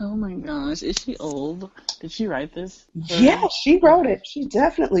 Oh my gosh, is she old? Did she write this? Yeah, she wrote it. She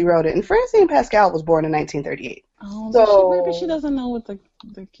definitely wrote it. And Francine Pascal was born in 1938. Oh, so maybe she doesn't know what the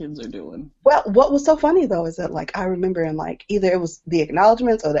kids are doing. Well, what was so funny though is that I remember in either it was the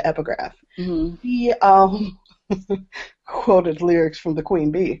acknowledgments or the epigraph. He quoted lyrics from the Queen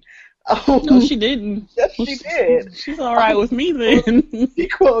Bee. No, she didn't. Yes, she did. She's all right with me then. She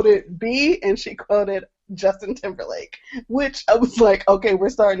quoted Bee and she quoted Justin Timberlake, which I was like, okay, we're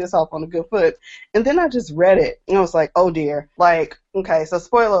starting this off on a good foot. And then I just read it and I was like, oh dear. Okay, so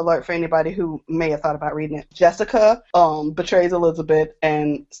spoiler alert for anybody who may have thought about reading it. Jessica betrays Elizabeth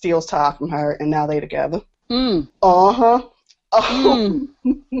and steals Todd from her, and now they together.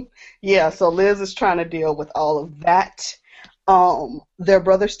 Yeah, so Liz is trying to deal with all of that. Their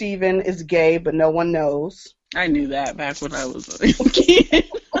brother Stephen is gay, but no one knows. I knew that back when I was a kid.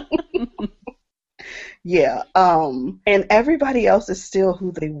 Yeah, and everybody else is still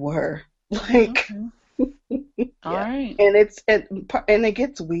who they were. Okay. All right. And it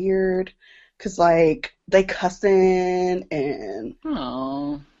gets weird because they cussing and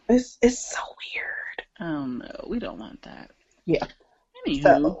it's so weird. Oh no, we don't want that. Yeah.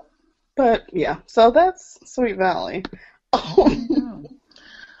 Anywho. So that's Sweet Valley.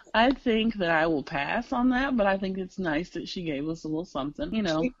 I think that I will pass on that, but I think it's nice that she gave us a little something,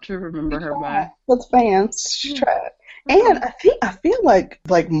 to remember her by. With fans, she tried. And I feel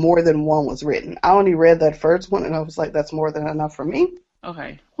like more than one was written. I only read that first one, and I was like, that's more than enough for me.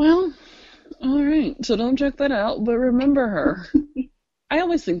 Okay. Well, all right. So don't check that out, but remember her. I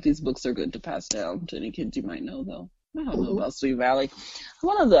always think these books are good to pass down to any kids you might know, though. I don't know about Sweet Valley.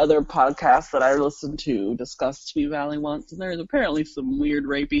 One of the other podcasts that I listened to discussed Sweet Valley once, and there's apparently some weird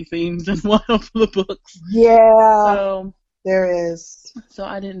rapey themes in one of the books. Yeah, so, there is. So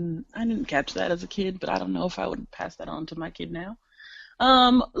I didn't catch that as a kid, but I don't know if I would pass that on to my kid now.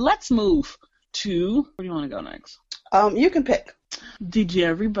 Let's move to, where do you want to go next? You can pick. Did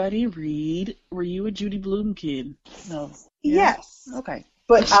everybody read, were you a Judy Blume kid? No. Yeah? Yes. Okay.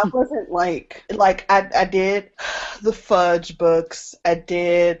 But I wasn't I did the Fudge books. I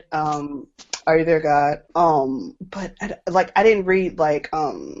did Are You There, God? But I didn't read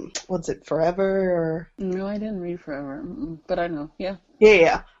what's it, Forever or? No, I didn't read Forever, but I know, yeah.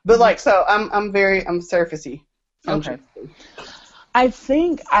 Yeah. But so I'm surfacey. Okay. I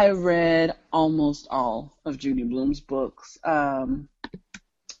think I read almost all of Judy Blume's books.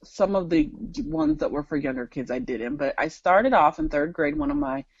 Some of the ones that were for younger kids I didn't, but I started off in 3rd grade. One of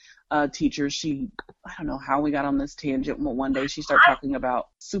my teachers, I don't know how we got on this tangent, but one day she started talking about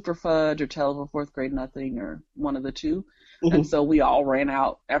Super Fudge or Tale of a Fourth Grade Nothing or one of the two. And so we all ran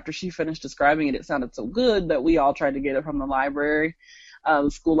out. After she finished describing it, it sounded so good that we all tried to get it from the library,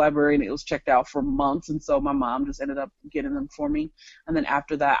 the school library, and it was checked out for months. And so my mom just ended up getting them for me. And then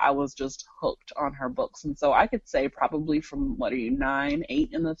after that, I was just hooked on her books. And so I could say probably from, 9, 8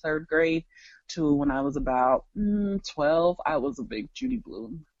 in the 3rd grade to when I was about 12, I was a big Judy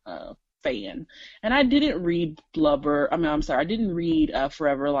Blume fan. And I didn't read I didn't read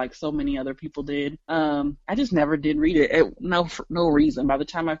Forever like so many other people did. I just never did read it. For no reason. By the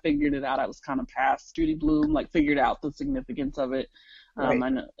time I figured it out, I was kind of past Judy Blume, like figured out the significance of it. Right. I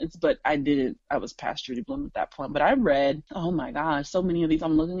know but I was past Judy Blume at that point. But I read, oh my gosh, so many of these.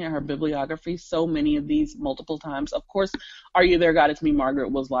 I'm looking at her bibliography, so many of these multiple times. Of course, Are You There, God? It's Me,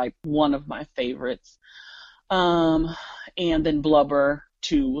 Margaret was like one of my favorites. And then Blubber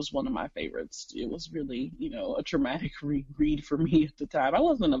 2 was one of my favorites. It was really, a traumatic read for me at the time. I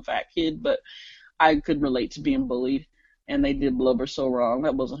wasn't a fat kid, but I could relate to being bullied, and they did Blubber so wrong.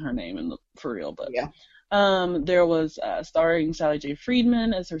 That wasn't her name for real, but Yeah. there was starring Sally J.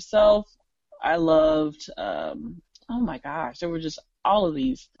 Friedman as herself. I loved, oh my gosh, there were just all of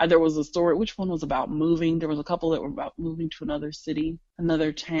these. There was a story, which one was about moving? There was a couple that were about moving to another city,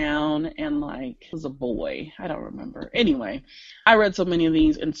 another town, and like, it was a boy. I don't remember. Anyway, I read so many of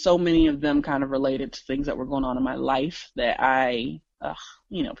these, and so many of them kind of related to things that were going on in my life that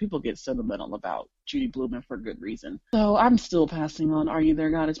people get sentimental about Judy Blume for good reason. So I'm still passing on Are You There,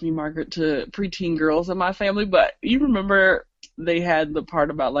 God? It's Me, Margaret to preteen girls in my family. But you remember they had the part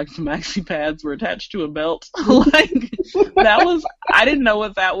about like the maxi pads were attached to a belt. Like I didn't know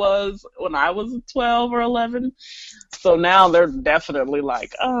what that was when I was 12 or 11. So now they're definitely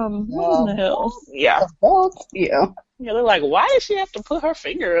like, what in the hell? Yeah. Yeah. Yeah, they're like, why did she have to put her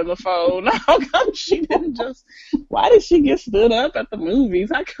finger in the phone? How come she didn't why did she get stood up at the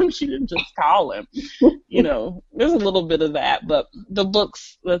movies? How come she didn't just call him? There's a little bit of that, but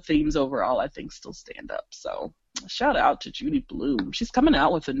the themes overall, I think, still stand up. So shout out to Judy Blume. She's coming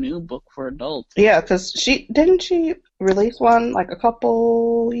out with a new book for adults. Yeah, because didn't she release one like a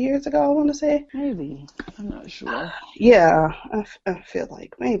couple years ago, I want to say? Maybe. I'm not sure. Yeah, I feel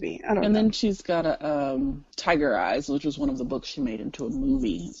like maybe. I don't know. And then she's got a Tiger Eyes, which was one of the books she made into a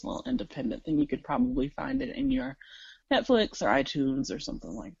movie. It's a little independent thing. You could probably find it in your Netflix or iTunes or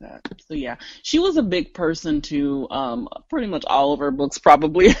something like that. So yeah, she was a big person too. Pretty much all of her books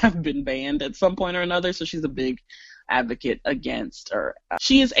probably have been banned at some point or another. So she's a big advocate against, or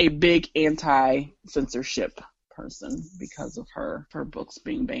she is a big anti-censorship person because of her books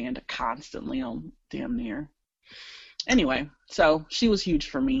being banned constantly on damn near. Anyway, so she was huge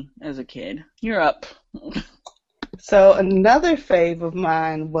for me as a kid. You're up. So another fave of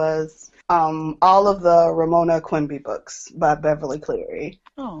mine was all of the Ramona Quimby books by Beverly Cleary.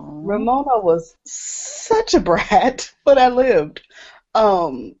 Aww. Ramona was such a brat, but I lived.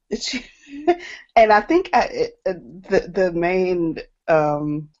 And I think the main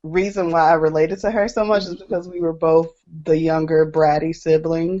reason why I related to her so much is because we were both the younger bratty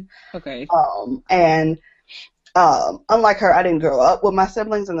sibling. Okay. And unlike her, I didn't grow up with my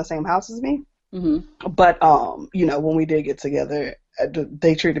siblings in the same house as me. Mm-hmm. But when we did get together,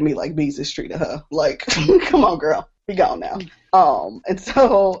 they treated me like Beezus treated her. Like, come on, girl, be gone now.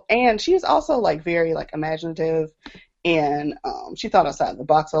 And she's also like very like imaginative, and she thought outside the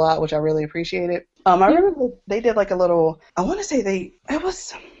box a lot, which I really appreciated. I remember they did like a little. I want to say it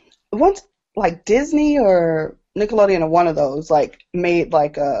was once like Disney or Nickelodeon or one of those like made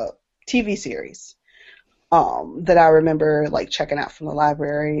like a TV series. That I remember like checking out from the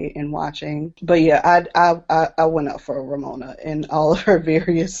library and watching. But yeah, I went up for Ramona in all of her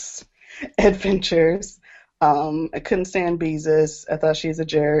various adventures. I couldn't stand Beezus. I thought she's a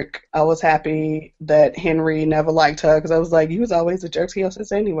jerk. I was happy that Henry never liked her because I was like, he was always a jerk to your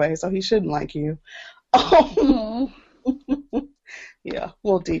sister anyway, so he shouldn't like you. Yeah,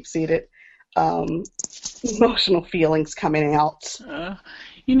 well, deep-seated emotional feelings coming out.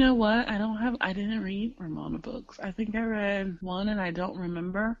 You know what? I didn't read Ramona books. I think I read one and I don't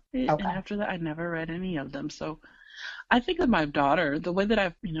remember it. Okay. And after that, I never read any of them. So I think that my daughter, the way that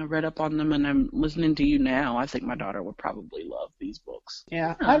I've, read up on them and I'm listening to you now, I think my daughter would probably love these books.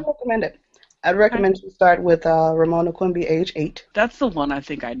 Yeah. I'd recommend it. I'd recommend you start with Ramona Quimby, age 8. That's the one I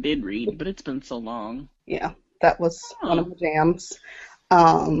think I did read, but it's been so long. Yeah, that was one of my jams.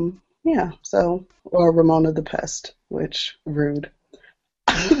 Yeah, or Ramona the Pest, which, rude.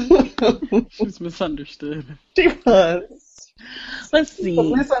 She's misunderstood. She was. Let's see. A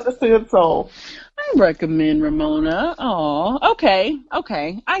misunderstood soul. I recommend Ramona. Oh, okay.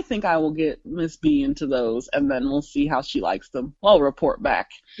 I think I will get Miss B into those, and then we'll see how she likes them. I'll report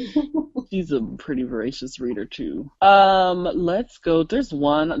back. She's a pretty voracious reader, too. Let's go. There's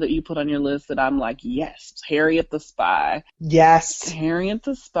one that you put on your list that I'm like, yes, Harriet the Spy. Yes. Harriet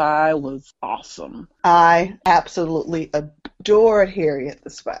the Spy was awesome. I absolutely adored Harriet the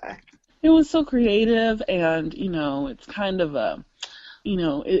Spy. It was so creative, and, it's kind of a...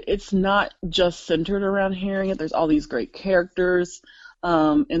 it's not just centered around Harriet. There's all these great characters.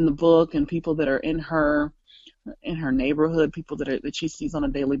 in the book, and people that are in her neighborhood, people that she sees on a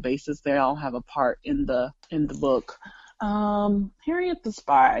daily basis. They all have a part in the book. Harriet the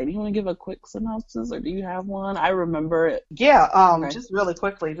Spy. Do you want to give a quick synopsis, or do you have one? I remember it. Yeah, Okay. just really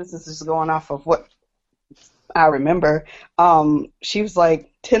quickly, this is just going off of what I remember. She was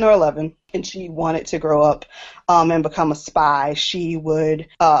like 10 or 11, and she wanted to grow up and become a spy. She would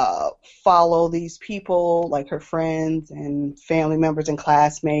follow these people, like her friends and family members and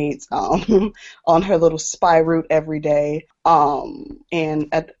classmates, on her little spy route every day.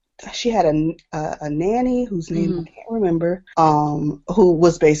 She had a nanny whose name I can't remember, who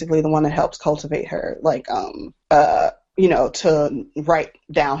was basically the one that helps cultivate her, like, to write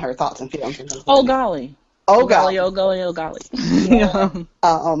down her thoughts and feelings. And things. Oh, golly. Oh, golly. Oh, golly, oh, golly. Yeah.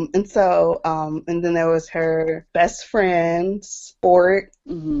 And then there was her best friend, Sport,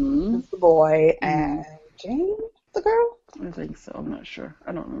 the boy, and Jane, the girl? I think so. I'm not sure.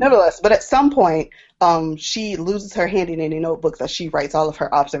 I don't know. Nevertheless, but at some point, she loses her handy dandy notebook that she writes all of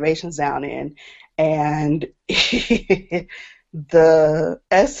her observations down in, and the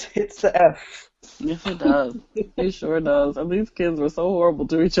S hits the F. Yes, it does. It sure does. And these kids were so horrible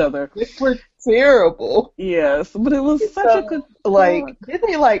to each other. They were terrible. Yes, but it was such a good book. Did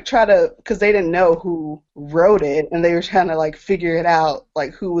they try to, because they didn't know who wrote it, and they were trying to figure it out,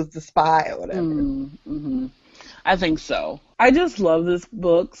 who was the spy or whatever. I think so. I just love this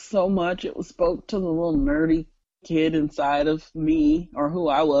book so much. It spoke to the little nerdy kid inside of me, or who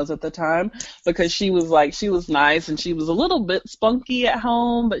I was at the time, because she was nice, and she was a little bit spunky at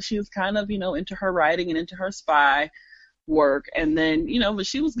home, but she was kind of, into her writing and into her spy work. And then, but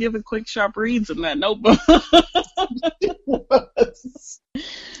she was giving quick, sharp reads in that notebook.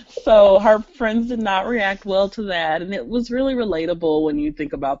 So her friends did not react well to that, and it was really relatable when you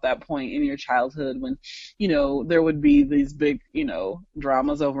think about that point in your childhood when, there would be these big,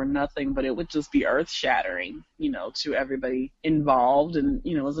 dramas over nothing, but it would just be earth-shattering, to everybody involved. And,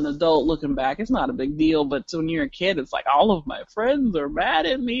 as an adult looking back, it's not a big deal, but when you're a kid, it's like, all of my friends are mad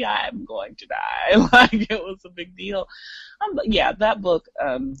at me, I'm going to die. It was a big deal. Yeah, that book,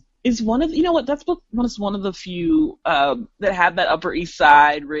 is one of that book was one of the few that had that Upper East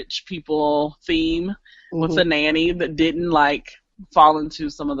Side rich people theme with the nanny that didn't fall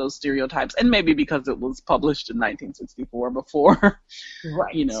into some of those stereotypes, and maybe because it was published in 1964 before,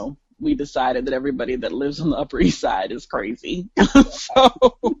 right? We decided that everybody that lives on the Upper East Side is crazy. So,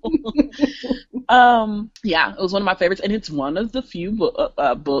 yeah, it was one of my favorites, and it's one of the few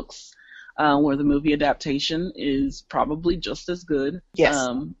books where the movie adaptation is probably just as good as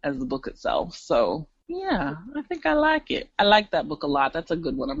the book itself. So, yeah, I think I like it. I like that book a lot. That's a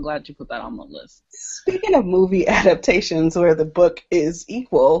good one. I'm glad you put that on the list. Speaking of movie adaptations where the book is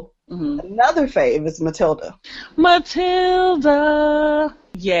equal, another fave is Matilda. Matilda!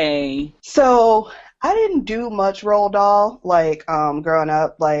 Yay. So, I didn't do much Roald Dahl, growing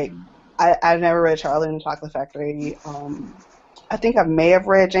up. I never read Charlie and the Chocolate Factory. I think I may have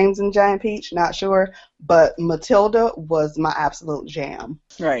read James and the Giant Peach, not sure, but Matilda was my absolute jam.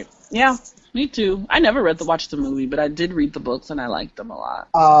 Right. Yeah, me too. I never watched the movie, but I did read the books, and I liked them a lot.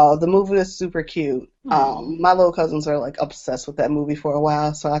 The movie is super cute. My little cousins are obsessed with that movie for a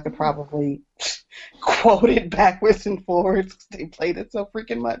while, so I could probably quote it backwards and forwards because they played it so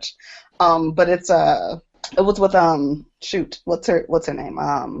freaking much. But it was with what's her name?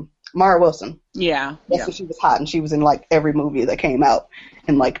 Mara Wilson. Yeah. That's when she was hot, and she was in every movie that came out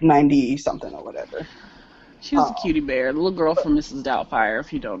in 90 something or whatever. She was a cutie bear, the little girl from Mrs. Doubtfire,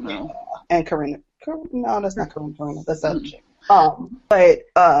 if you don't know. Yeah. And Karina. No, that's not Karina. That's the other chick. But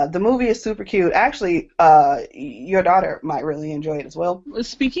the movie is super cute. Actually, your daughter might really enjoy it as well.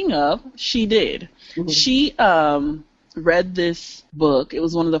 Speaking of, she did. She read this book. It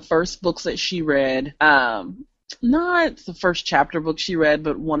was one of the first books that she read. Not the first chapter book she read,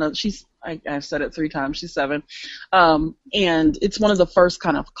 but I've said it 3 times, she's 7. And it's one of the first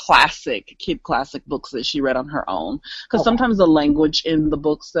kind of kid classic books that she read on her own. Because sometimes the language in the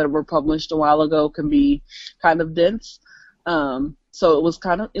books that were published a while ago can be kind of dense. So it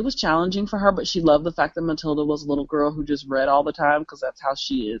was challenging for her, but she loved the fact that Matilda was a little girl who just read all the time, because that's how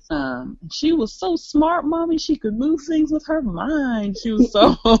she is. She was so smart, Mommy. She could move things with her mind. She was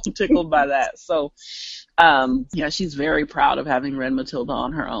so tickled by that. So, she's very proud of having read Matilda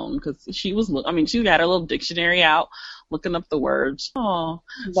on her own, because she had her little dictionary out, looking up the words. Oh,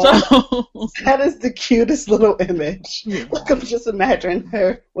 that is the cutest little image. Yeah. Just imagine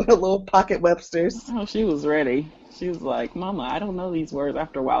her with a little pocket Webster's. Oh, she was ready. She was like, Mama, I don't know these words.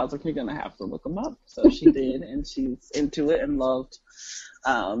 After a while, I was like, you're going to have to look them up. So she did, and she's into it and loved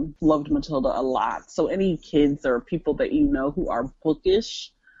Matilda a lot. So any kids or people that you know who are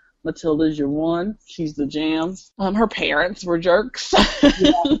bookish, Matilda's your one. She's the jam. Her parents were jerks.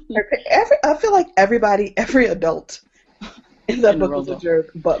 Yeah. I feel like every adult in that book was a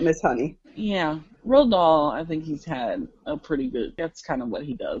jerk, but Miss Honey. Yeah. Roald Dahl, I think he's had a pretty good, that's kind of what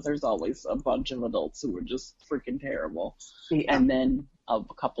he does. There's always a bunch of adults who are just freaking terrible. Yeah. And then a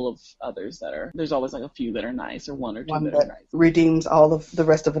couple of others there's always like a few that are nice, or one or two that are nice. Redeems all of the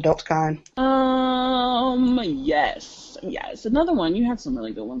rest of adult kind. Yes. Another one, you have some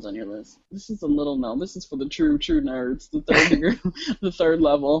really good ones on your list. This is a little known. This is for the true nerds, the third degree, the third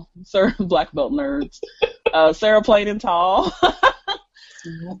level, black belt nerds. Sarah Plain and Tall.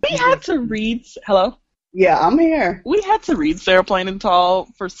 We had to read, hello? Yeah, I'm here. We had to read Sarah Plain and Tall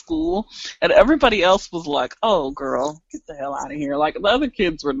for school, and everybody else was like, oh, girl, get the hell out of here. Like, the other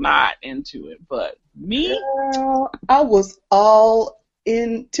kids were not into it, but me? Girl, I was all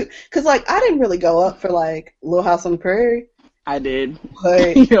into, because, like, I didn't really go up for, like, Little House on the Prairie. I did.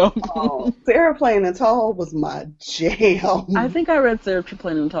 But Sarah Plain and Tall was my jam. I think I read Sarah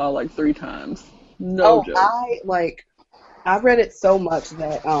Plain and Tall, like, 3 times. No joke. I read it so much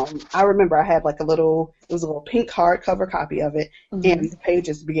that I remember I had like it was a little pink hardcover copy of it, and the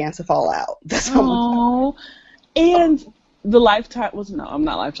pages began to fall out. That's how much. And the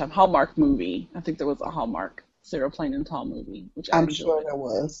Hallmark movie. I think there was a Hallmark Sarah Plain and Tall movie, which I'm sure there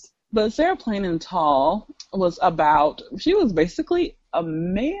was. But Sarah Plain and Tall was about, she was basically a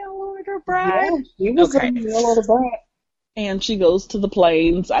mail order bride. Yeah, she was a mail order bride. And she goes to the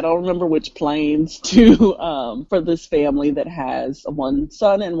plains, I don't remember which plains, to for this family that has one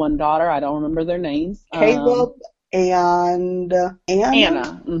son and one daughter. I don't remember their names. Caleb and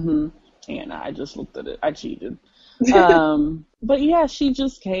Anna. Anna. I just looked at it. I cheated. But yeah, she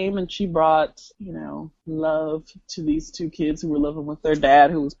just came and she brought, love to these 2 kids who were living with their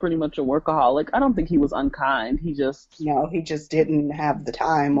dad, who was pretty much a workaholic. I don't think he was unkind. He just didn't have the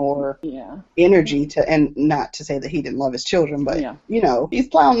time or energy to, and not to say that he didn't love his children, but he's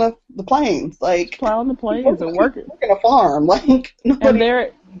plowing the plains, like plowing the plains and working a farm, like nobody. And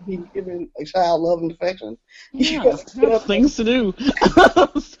they're giving a child love and affection. Yeah, things to do.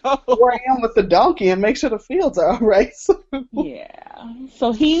 So where I am with the donkey and make sure the fields are all right. Yeah.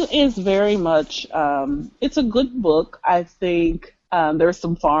 So he is very much, it's a good book. I think there's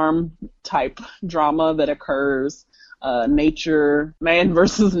some farm type drama that occurs, man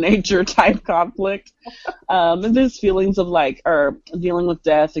versus nature type conflict. And there's feelings of dealing with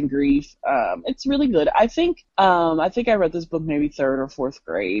death and grief. It's really good. I think I read this book maybe third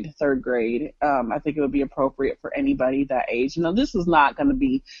grade. I think it would be appropriate for anybody that age. This is not going to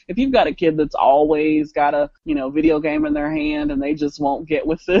be, if you've got a kid that's always got a, video game in their hand and they just won't get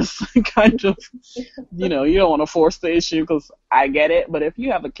with this kind of, you don't want to force the issue, because I get it. But if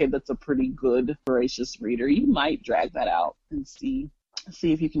you have a kid that's a pretty good, voracious reader, you might drag that out and see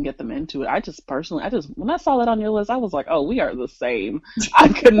if you can get them into it. When I saw that on your list, I was like, oh, we are the same. I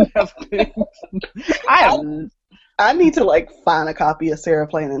couldn't have picked. I need to find a copy of Sarah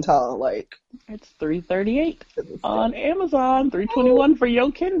Plain and Tall. It's $3.38 on Amazon, $3.21 for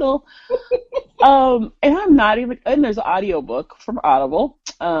your Kindle. And I'm not even. And there's an audiobook from Audible.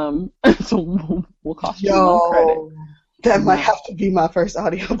 So we'll cost you no credit. That might have to be my first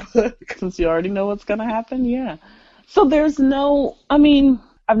audiobook. Since you already know what's gonna happen, yeah. So there's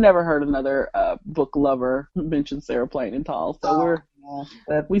I've never heard another book lover mention Sarah Plain and Tall. So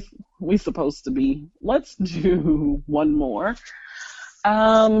we supposed to be. Let's do one more.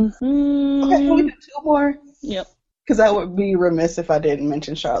 Okay, can we do 2 more? Yep. Because I would be remiss if I didn't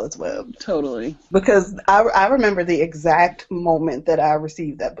mention Charlotte's Web. Totally. Because I remember the exact moment that I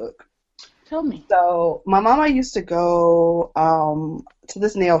received that book. Tell me. So my mama used to go to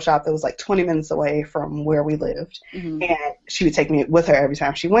this nail shop that was 20 minutes away from where we lived. Mm-hmm. And she would take me with her every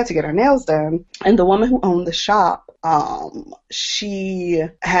time she went to get her nails done. And the woman who owned the shop, she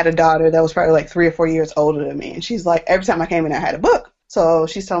had a daughter that was probably 3 or 4 years older than me. And she's like, every time I came in, I had a book. So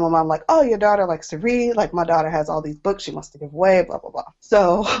she's telling my mom, oh, your daughter likes to read. My daughter has all these books she wants to give away, blah, blah, blah.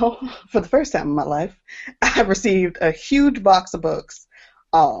 So for the first time in my life, I received a huge box of books.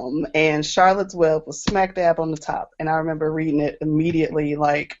 And Charlotte's Web was smack dab on the top. And I remember reading it immediately,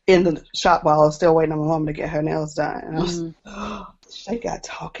 in the shop while I was still waiting on my mom to get her nails done. And I was, they got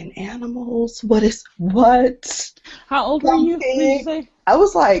talking animals. What? How old were you? Did you say? I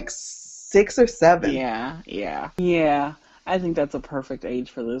was 6 or 7. Yeah. I think that's a perfect age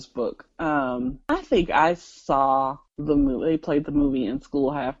for this book. I think I saw the movie. They played the movie in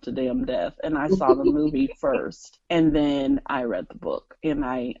school half to damn death, and I saw the movie first, and then I read the book, and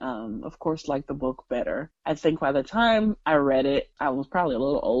I, of course, liked the book better. I think by the time I read it, I was probably a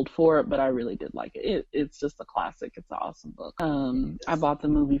little old for it, but I really did like it. It's just a classic. It's an awesome book. I bought the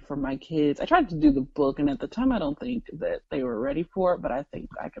movie for my kids. I tried to do the book, and at the time, I don't think that they were ready for it, but I think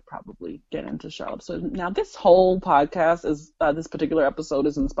I could probably get into Charlotte. So now this whole podcast is, this particular episode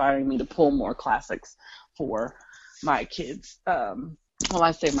is inspiring me to pull more classics for my kids. Well,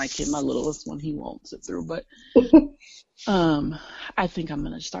 I say my kid, my littlest one, he won't sit through, but I think I'm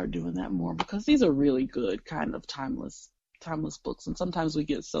going to start doing that more because these are really good kind of timeless books. And sometimes we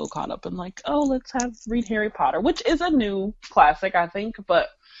get so caught up in like, oh, let's read Harry Potter, which is a new classic, I think. But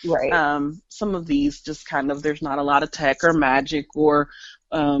Right. some of these just kind of, there's not a lot of tech or magic or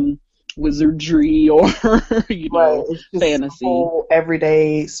wizardry or, Right. It's just fantasy. whole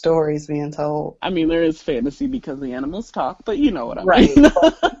everyday stories being told. I mean, there is fantasy because the animals talk, but you know what I Right.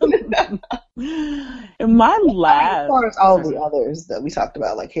 mean. And my last... As far as all the others that we talked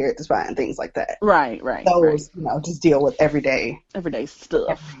about, like Harriet the Spy and things like that. Right. Those, just deal with everyday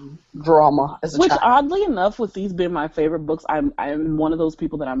stuff. Drama as a Which, child. oddly enough, with these being my favorite books, I'm one of those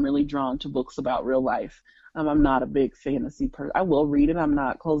people that I'm really drawn to books about real life. I'm not a big fantasy person. I will read it. I'm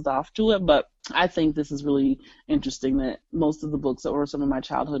not closed off to it, but I think this is really interesting that most of the books that were some of my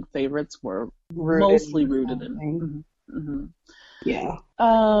childhood favorites were mostly rooted in. Mm-hmm. Yeah.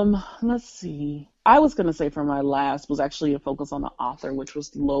 Let's see. I was going to say for my last was actually a focus on the author, which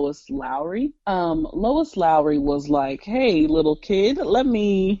was Lois Lowry. Lois Lowry was like, hey, little kid, let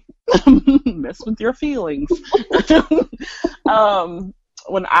me mess with your feelings.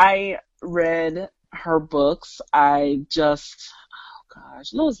 When I read her books,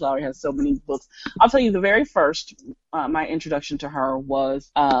 Lois Lowry has so many books. I'll tell you the very first, my introduction to her was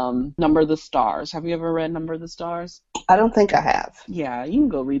Number of the Stars. Have you ever read Number of the Stars? I don't think I have. Yeah, you can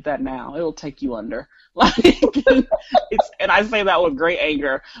go read that now. It'll take you under. And I say that with great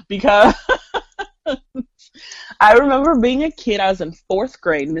anger because I remember being a kid. I was in 4th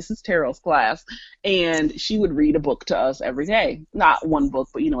grade, Mrs. Terrell's class, and she would read a book to us every day. Not one book,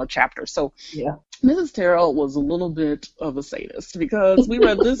 but a chapter. So yeah. Mrs. Terrell was a little bit of a sadist because we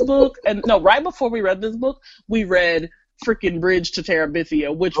read this book, and right before we read this book, we read freaking Bridge to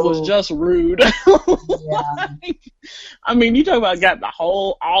Terabithia, which was just rude. Yeah. I mean, you talk about got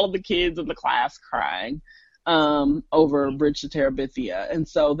all of the kids in the class crying over Bridge to Terabithia. And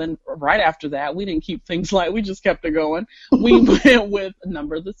so then right after that, we didn't keep things light. We just kept it going. We went with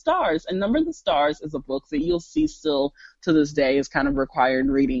Number of the Stars. And Number of the Stars is a book that you'll see still to this day is kind of required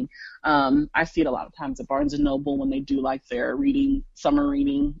reading. I see it a lot of times at Barnes & Noble when they do like their summer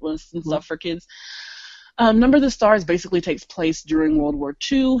reading lists and stuff for kids. Number of the Stars basically takes place during World War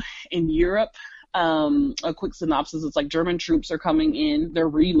II in Europe. A quick synopsis, it's like German troops are coming in. They're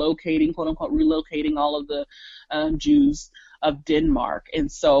relocating, quote unquote, relocating all of the Jews of Denmark.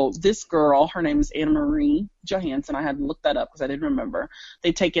 And so this girl, her name is Anna Marie Johansson. I had to look that up because I didn't remember.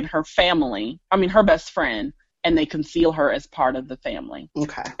 They take in her her best friend, and they conceal her as part of the family.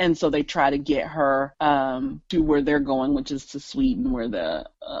 Okay. And so they try to get her to where they're going, which is to Sweden, where the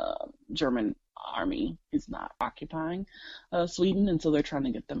German army is not occupying Sweden. And so they're trying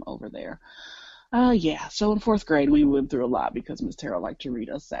to get them over there. So in 4th grade, we went through a lot because Miss Terrell liked to read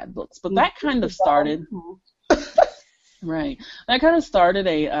us sad books. But that kind of started... Right. That kind of started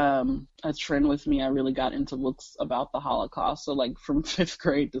a trend with me. I really got into books about the Holocaust. So like from 5th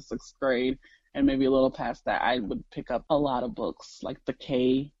grade to 6th grade, and maybe a little past that, I would pick up a lot of books like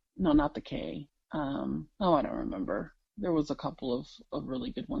not the K. I don't remember. There was a couple of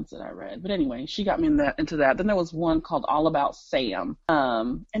really good ones that I read. But anyway, she got me into that. Then there was one called All About Sam.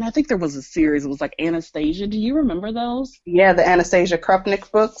 And I think there was a series. It was like Anastasia. Do you remember those? Yeah, the Anastasia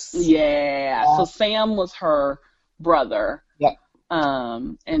Krupnik books. Yeah. So Sam was her brother. Yep.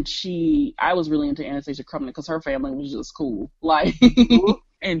 And I was really into Anastasia Krupnik because her family was just cool. Like,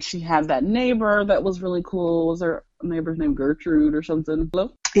 and she had that neighbor that was really cool. Was her neighbor's name Gertrude or something?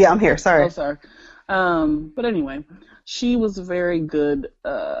 Hello? Yeah, I'm here. Sorry. Oh, sorry. But anyway, she was very good.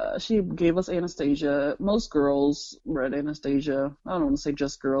 She gave us Anastasia. Most girls read Anastasia. I don't want to say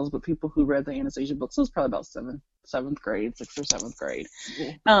just girls, but people who read the Anastasia books. It was probably about 6th or 7th grade.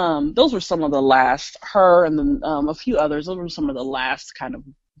 Yeah. Those were some of the last, her and then a few others. Those were some of the last kind of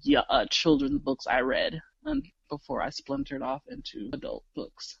children's books I read before I splintered off into adult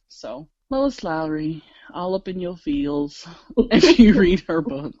books. So Lois Lowry, all up in your feels if you read her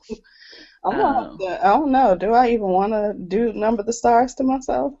books. I don't know. Do I even want to do Number of the Stars to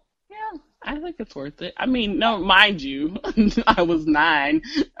myself? Yeah, I think it's worth it. I mean, no, mind you, I was 9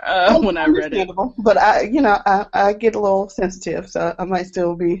 Oh, when I read it. understandable. But I get a little sensitive, so I might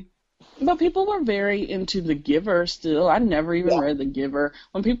still be. But people were very into The Giver still. I never even Yeah. read The Giver.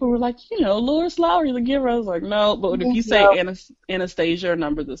 When people were like, Lois Lowry, The Giver, I was like, no. But if you say No. Anastasia or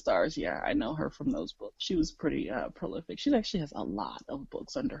Number of the Stars, yeah, I know her from those books. She was pretty prolific. She actually has a lot of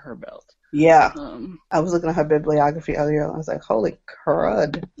books under her belt. Yeah. Um, I was looking at her bibliography earlier. I was like, holy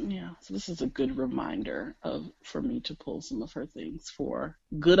crud. yeah, so this is a good reminder for me to pull some of her things for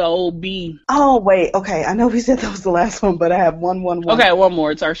good old B. Oh, wait. Okay. I know we said that was the last one, but I have one. Okay, one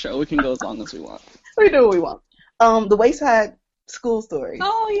more. It's our show. We can go as long as we want. We do what we want. The Wayside School Stories.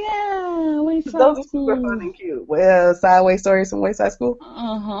 Oh yeah, Wayside Those are super fun School. and cute. Well, Sideways Stories from Wayside School.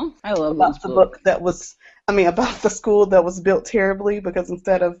 I love those About the book books. that was, about the school that was built terribly because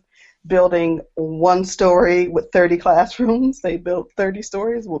instead of building one story with 30 classrooms, they built 30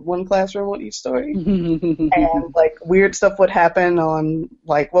 stories with one classroom on each story. And like weird stuff would happen on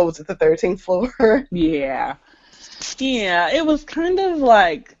like, what was it, the 13th floor? Yeah. Yeah, it was kind of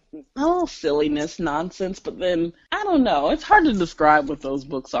like a little silliness nonsense, but then I don't know. It's hard to describe what those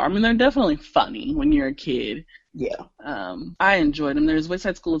books are. I mean, they're definitely funny when you're a kid. Yeah. I enjoyed them. There's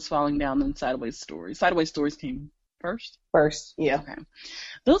Wayside School is Falling Down and Sideways Stories. Sideways Stories came first. First, yeah. Okay.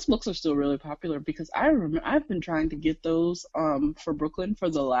 Those books are still really popular because I remember I've been trying to get those for Brooklyn for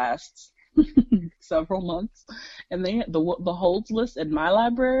the last several months, and the holds list in my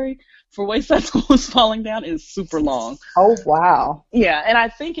library for Wayside School is Falling Down is super long. Oh, wow. Yeah, and I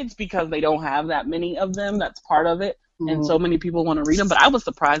think it's because they don't have that many of them. That's part of it. And so many people want to read them, but I was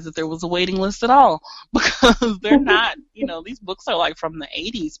surprised that there was a waiting list at all because they're not, these books are like from the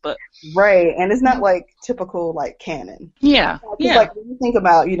 80s, but Right, and it's not like typical like canon. yeah, 'Cause, yeah. like when you think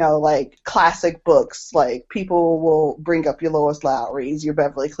about, like classic books, like people will bring up your Lois Lowrys, your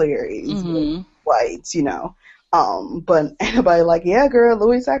Beverly Clearys, your Whites. But anybody like, yeah, girl,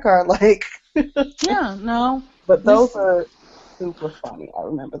 Louis Eckhart, like. Yeah, no. But those are super funny. I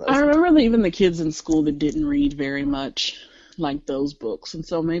remember those. I remember that even the kids in school that didn't read very much like those books, and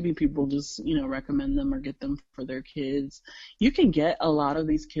so maybe people just recommend them or get them for their kids. You can get a lot of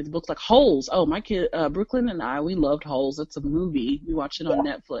these kids books like Holes. Oh, my kid Brooklyn and we loved Holes. It's a movie. We watched it on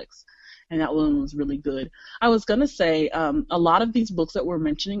Netflix, and that one was really good. I was gonna say a lot of these books that we're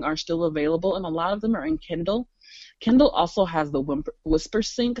mentioning are still available, and a lot of them are in Kindle. Kindle also has the Whisper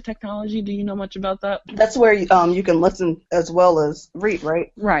Sync technology. Do you know much about that? That's where you can listen as well as read,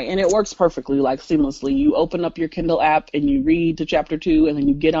 right? Right, and it works perfectly, like seamlessly. You open up your Kindle app and you read to chapter 2, and then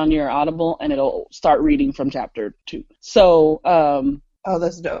you get on your Audible, and it'll start reading from chapter 2. So, Oh,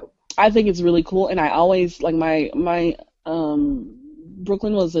 that's dope. I think it's really cool, and I always like my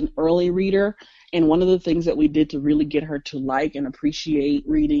Brooklyn was an early reader, and one of the things that we did to really get her to like and appreciate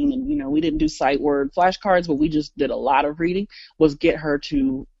reading, and we didn't do sight word flashcards, but we just did a lot of reading, was get her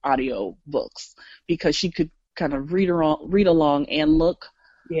to audio books because she could kind of read along and look.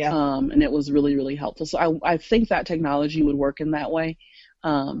 Yeah. And it was really, really helpful. So I think that technology would work in that way.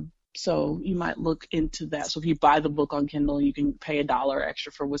 So you might look into that. So if you buy the book on Kindle, you can pay $1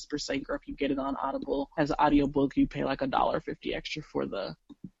 extra for Whisper Sync, or if you get it on Audible as an audio book, you pay like $1.50 extra for the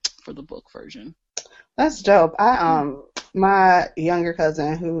book version. That's dope. My younger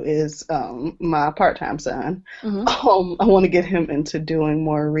cousin, who is my part-time son, I want to get him into doing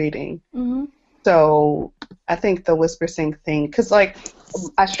more reading. So I think the Whisper Sync thing, because like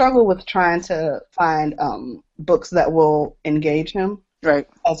I struggle with trying to find books that will engage him. Right.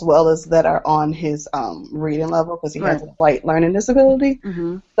 As well as that are on his reading level, because he has a slight learning disability.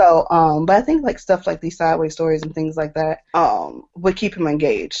 So, but I think like stuff like these Sideways Stories and things like that would keep him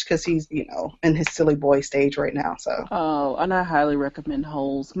engaged because he's in his silly boy stage right now. So. Oh, and I highly recommend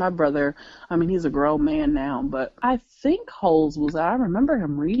Holes. My brother, I mean, he's a grown man now, but I think Holes I remember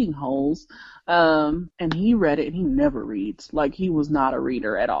him reading Holes. And he read it, and he never reads. Like, he was not a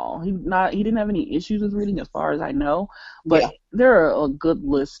reader at all. He didn't have any issues with reading as far as I know, but there are a good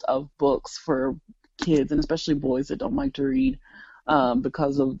list of books for kids, and especially boys that don't like to read,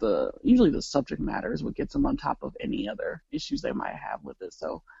 because of usually the subject matter is what gets them on top of any other issues they might have with it.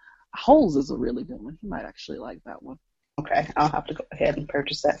 So Holes is a really good one. He might actually like that one. Okay, I'll have to go ahead and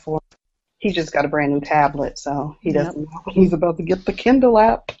purchase that for him. He just got a brand new tablet, so he doesn't know when he's about to get the Kindle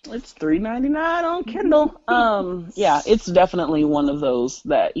app. It's $3.99 on Kindle. Yeah, it's definitely one of those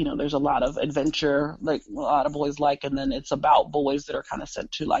that, there's a lot of adventure, like a lot of boys like, and then it's about boys that are kind of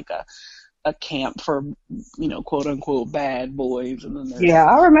sent to like a camp for, quote unquote bad boys. And then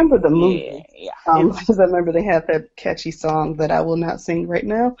I remember the movie. Yeah. Because I remember they had that catchy song that I will not sing right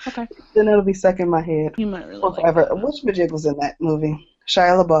now. Okay. Then it'll be stuck in my head. You might really forever. Which Majig was in that movie?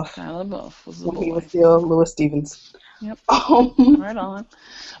 Shia LaBeouf Shia LaBeouf was the when he was boy. still Louis Stevens. Yep. Um, Right on.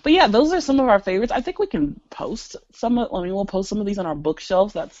 But yeah, those are some of our favorites. I think we can post we'll post some of these on our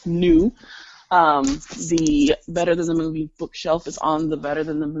bookshelf. That's new. The Better Than the Movie bookshelf is on the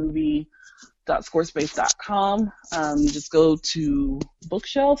betterthanthemovie.squarespace.com. You just go to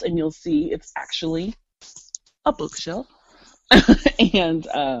bookshelves and you'll see it's actually a bookshelf. And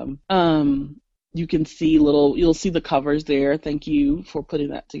you can see you'll see the covers there. Thank you for putting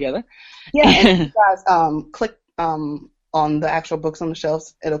that together. yeah, and if you guys click on the actual books on the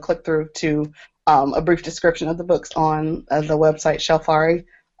shelves, it'll click through to a brief description of the books on the website Shelfari,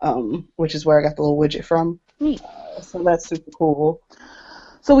 which is where I got the little widget from. Neat. So that's super cool.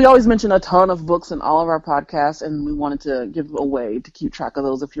 So we always mention a ton of books in all of our podcasts, and we wanted to give a way to keep track of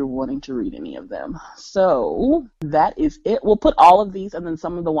those if you're wanting to read any of them. So that is it. We'll put all of these and then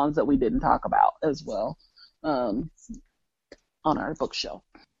some of the ones that we didn't talk about as well on our bookshelf.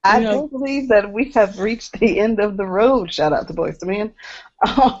 I do believe that we have reached the end of the road. Shout out to Boys to Men.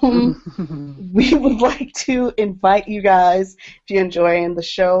 We would like to invite you guys, if you're enjoying the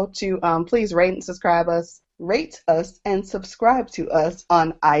show, to please rate us and subscribe to us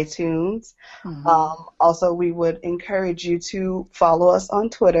on iTunes. Mm-hmm. Also, we would encourage you to follow us on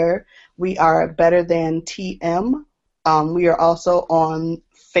Twitter. We are Better Than TM. We are also on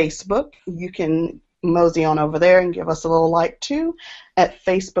Facebook. You can mosey on over there and give us a little like too at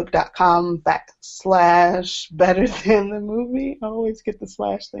facebook.com/Better Than the Movie. I always get the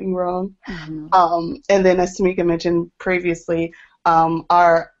slash thing wrong. Mm-hmm. And then, as Tamika mentioned previously,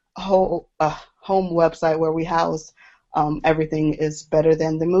 our whole home website where we house everything is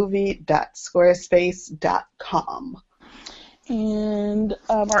betterthanthemovie.squarespace.com. And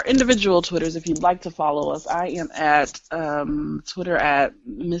our individual Twitters, if you'd like to follow us, I am at Twitter at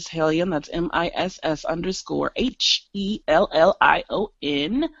Miss Hellion. That's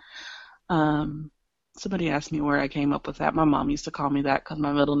MISS_HELLION. Somebody asked me where I came up with that. My mom used to call me that because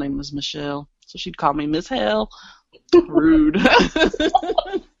my middle name was Michelle, so she'd call me Miss Hell. Rude.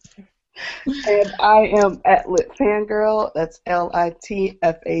 And I am at Lit Fangirl. That's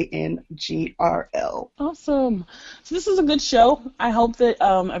LITFANGRL. Awesome. So this is a good show. I hope that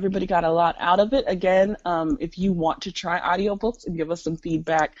everybody got a lot out of it. Again, if you want to try audiobooks and give us some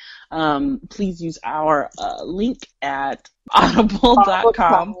feedback, please use our link at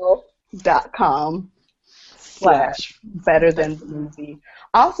audible.com/Better Than the Movie.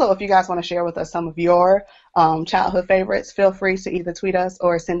 Also, if you guys want to share with us some of your childhood favorites, feel free to either tweet us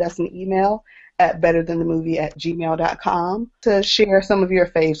or send us an email at betterthanthemovie@gmail.com to share some of your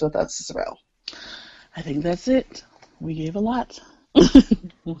faves with us as well. I think that's it. We gave a lot.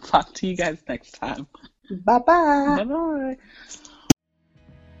 We'll talk to you guys next time. Bye-bye. Bye-bye.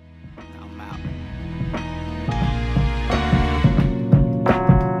 I'm out.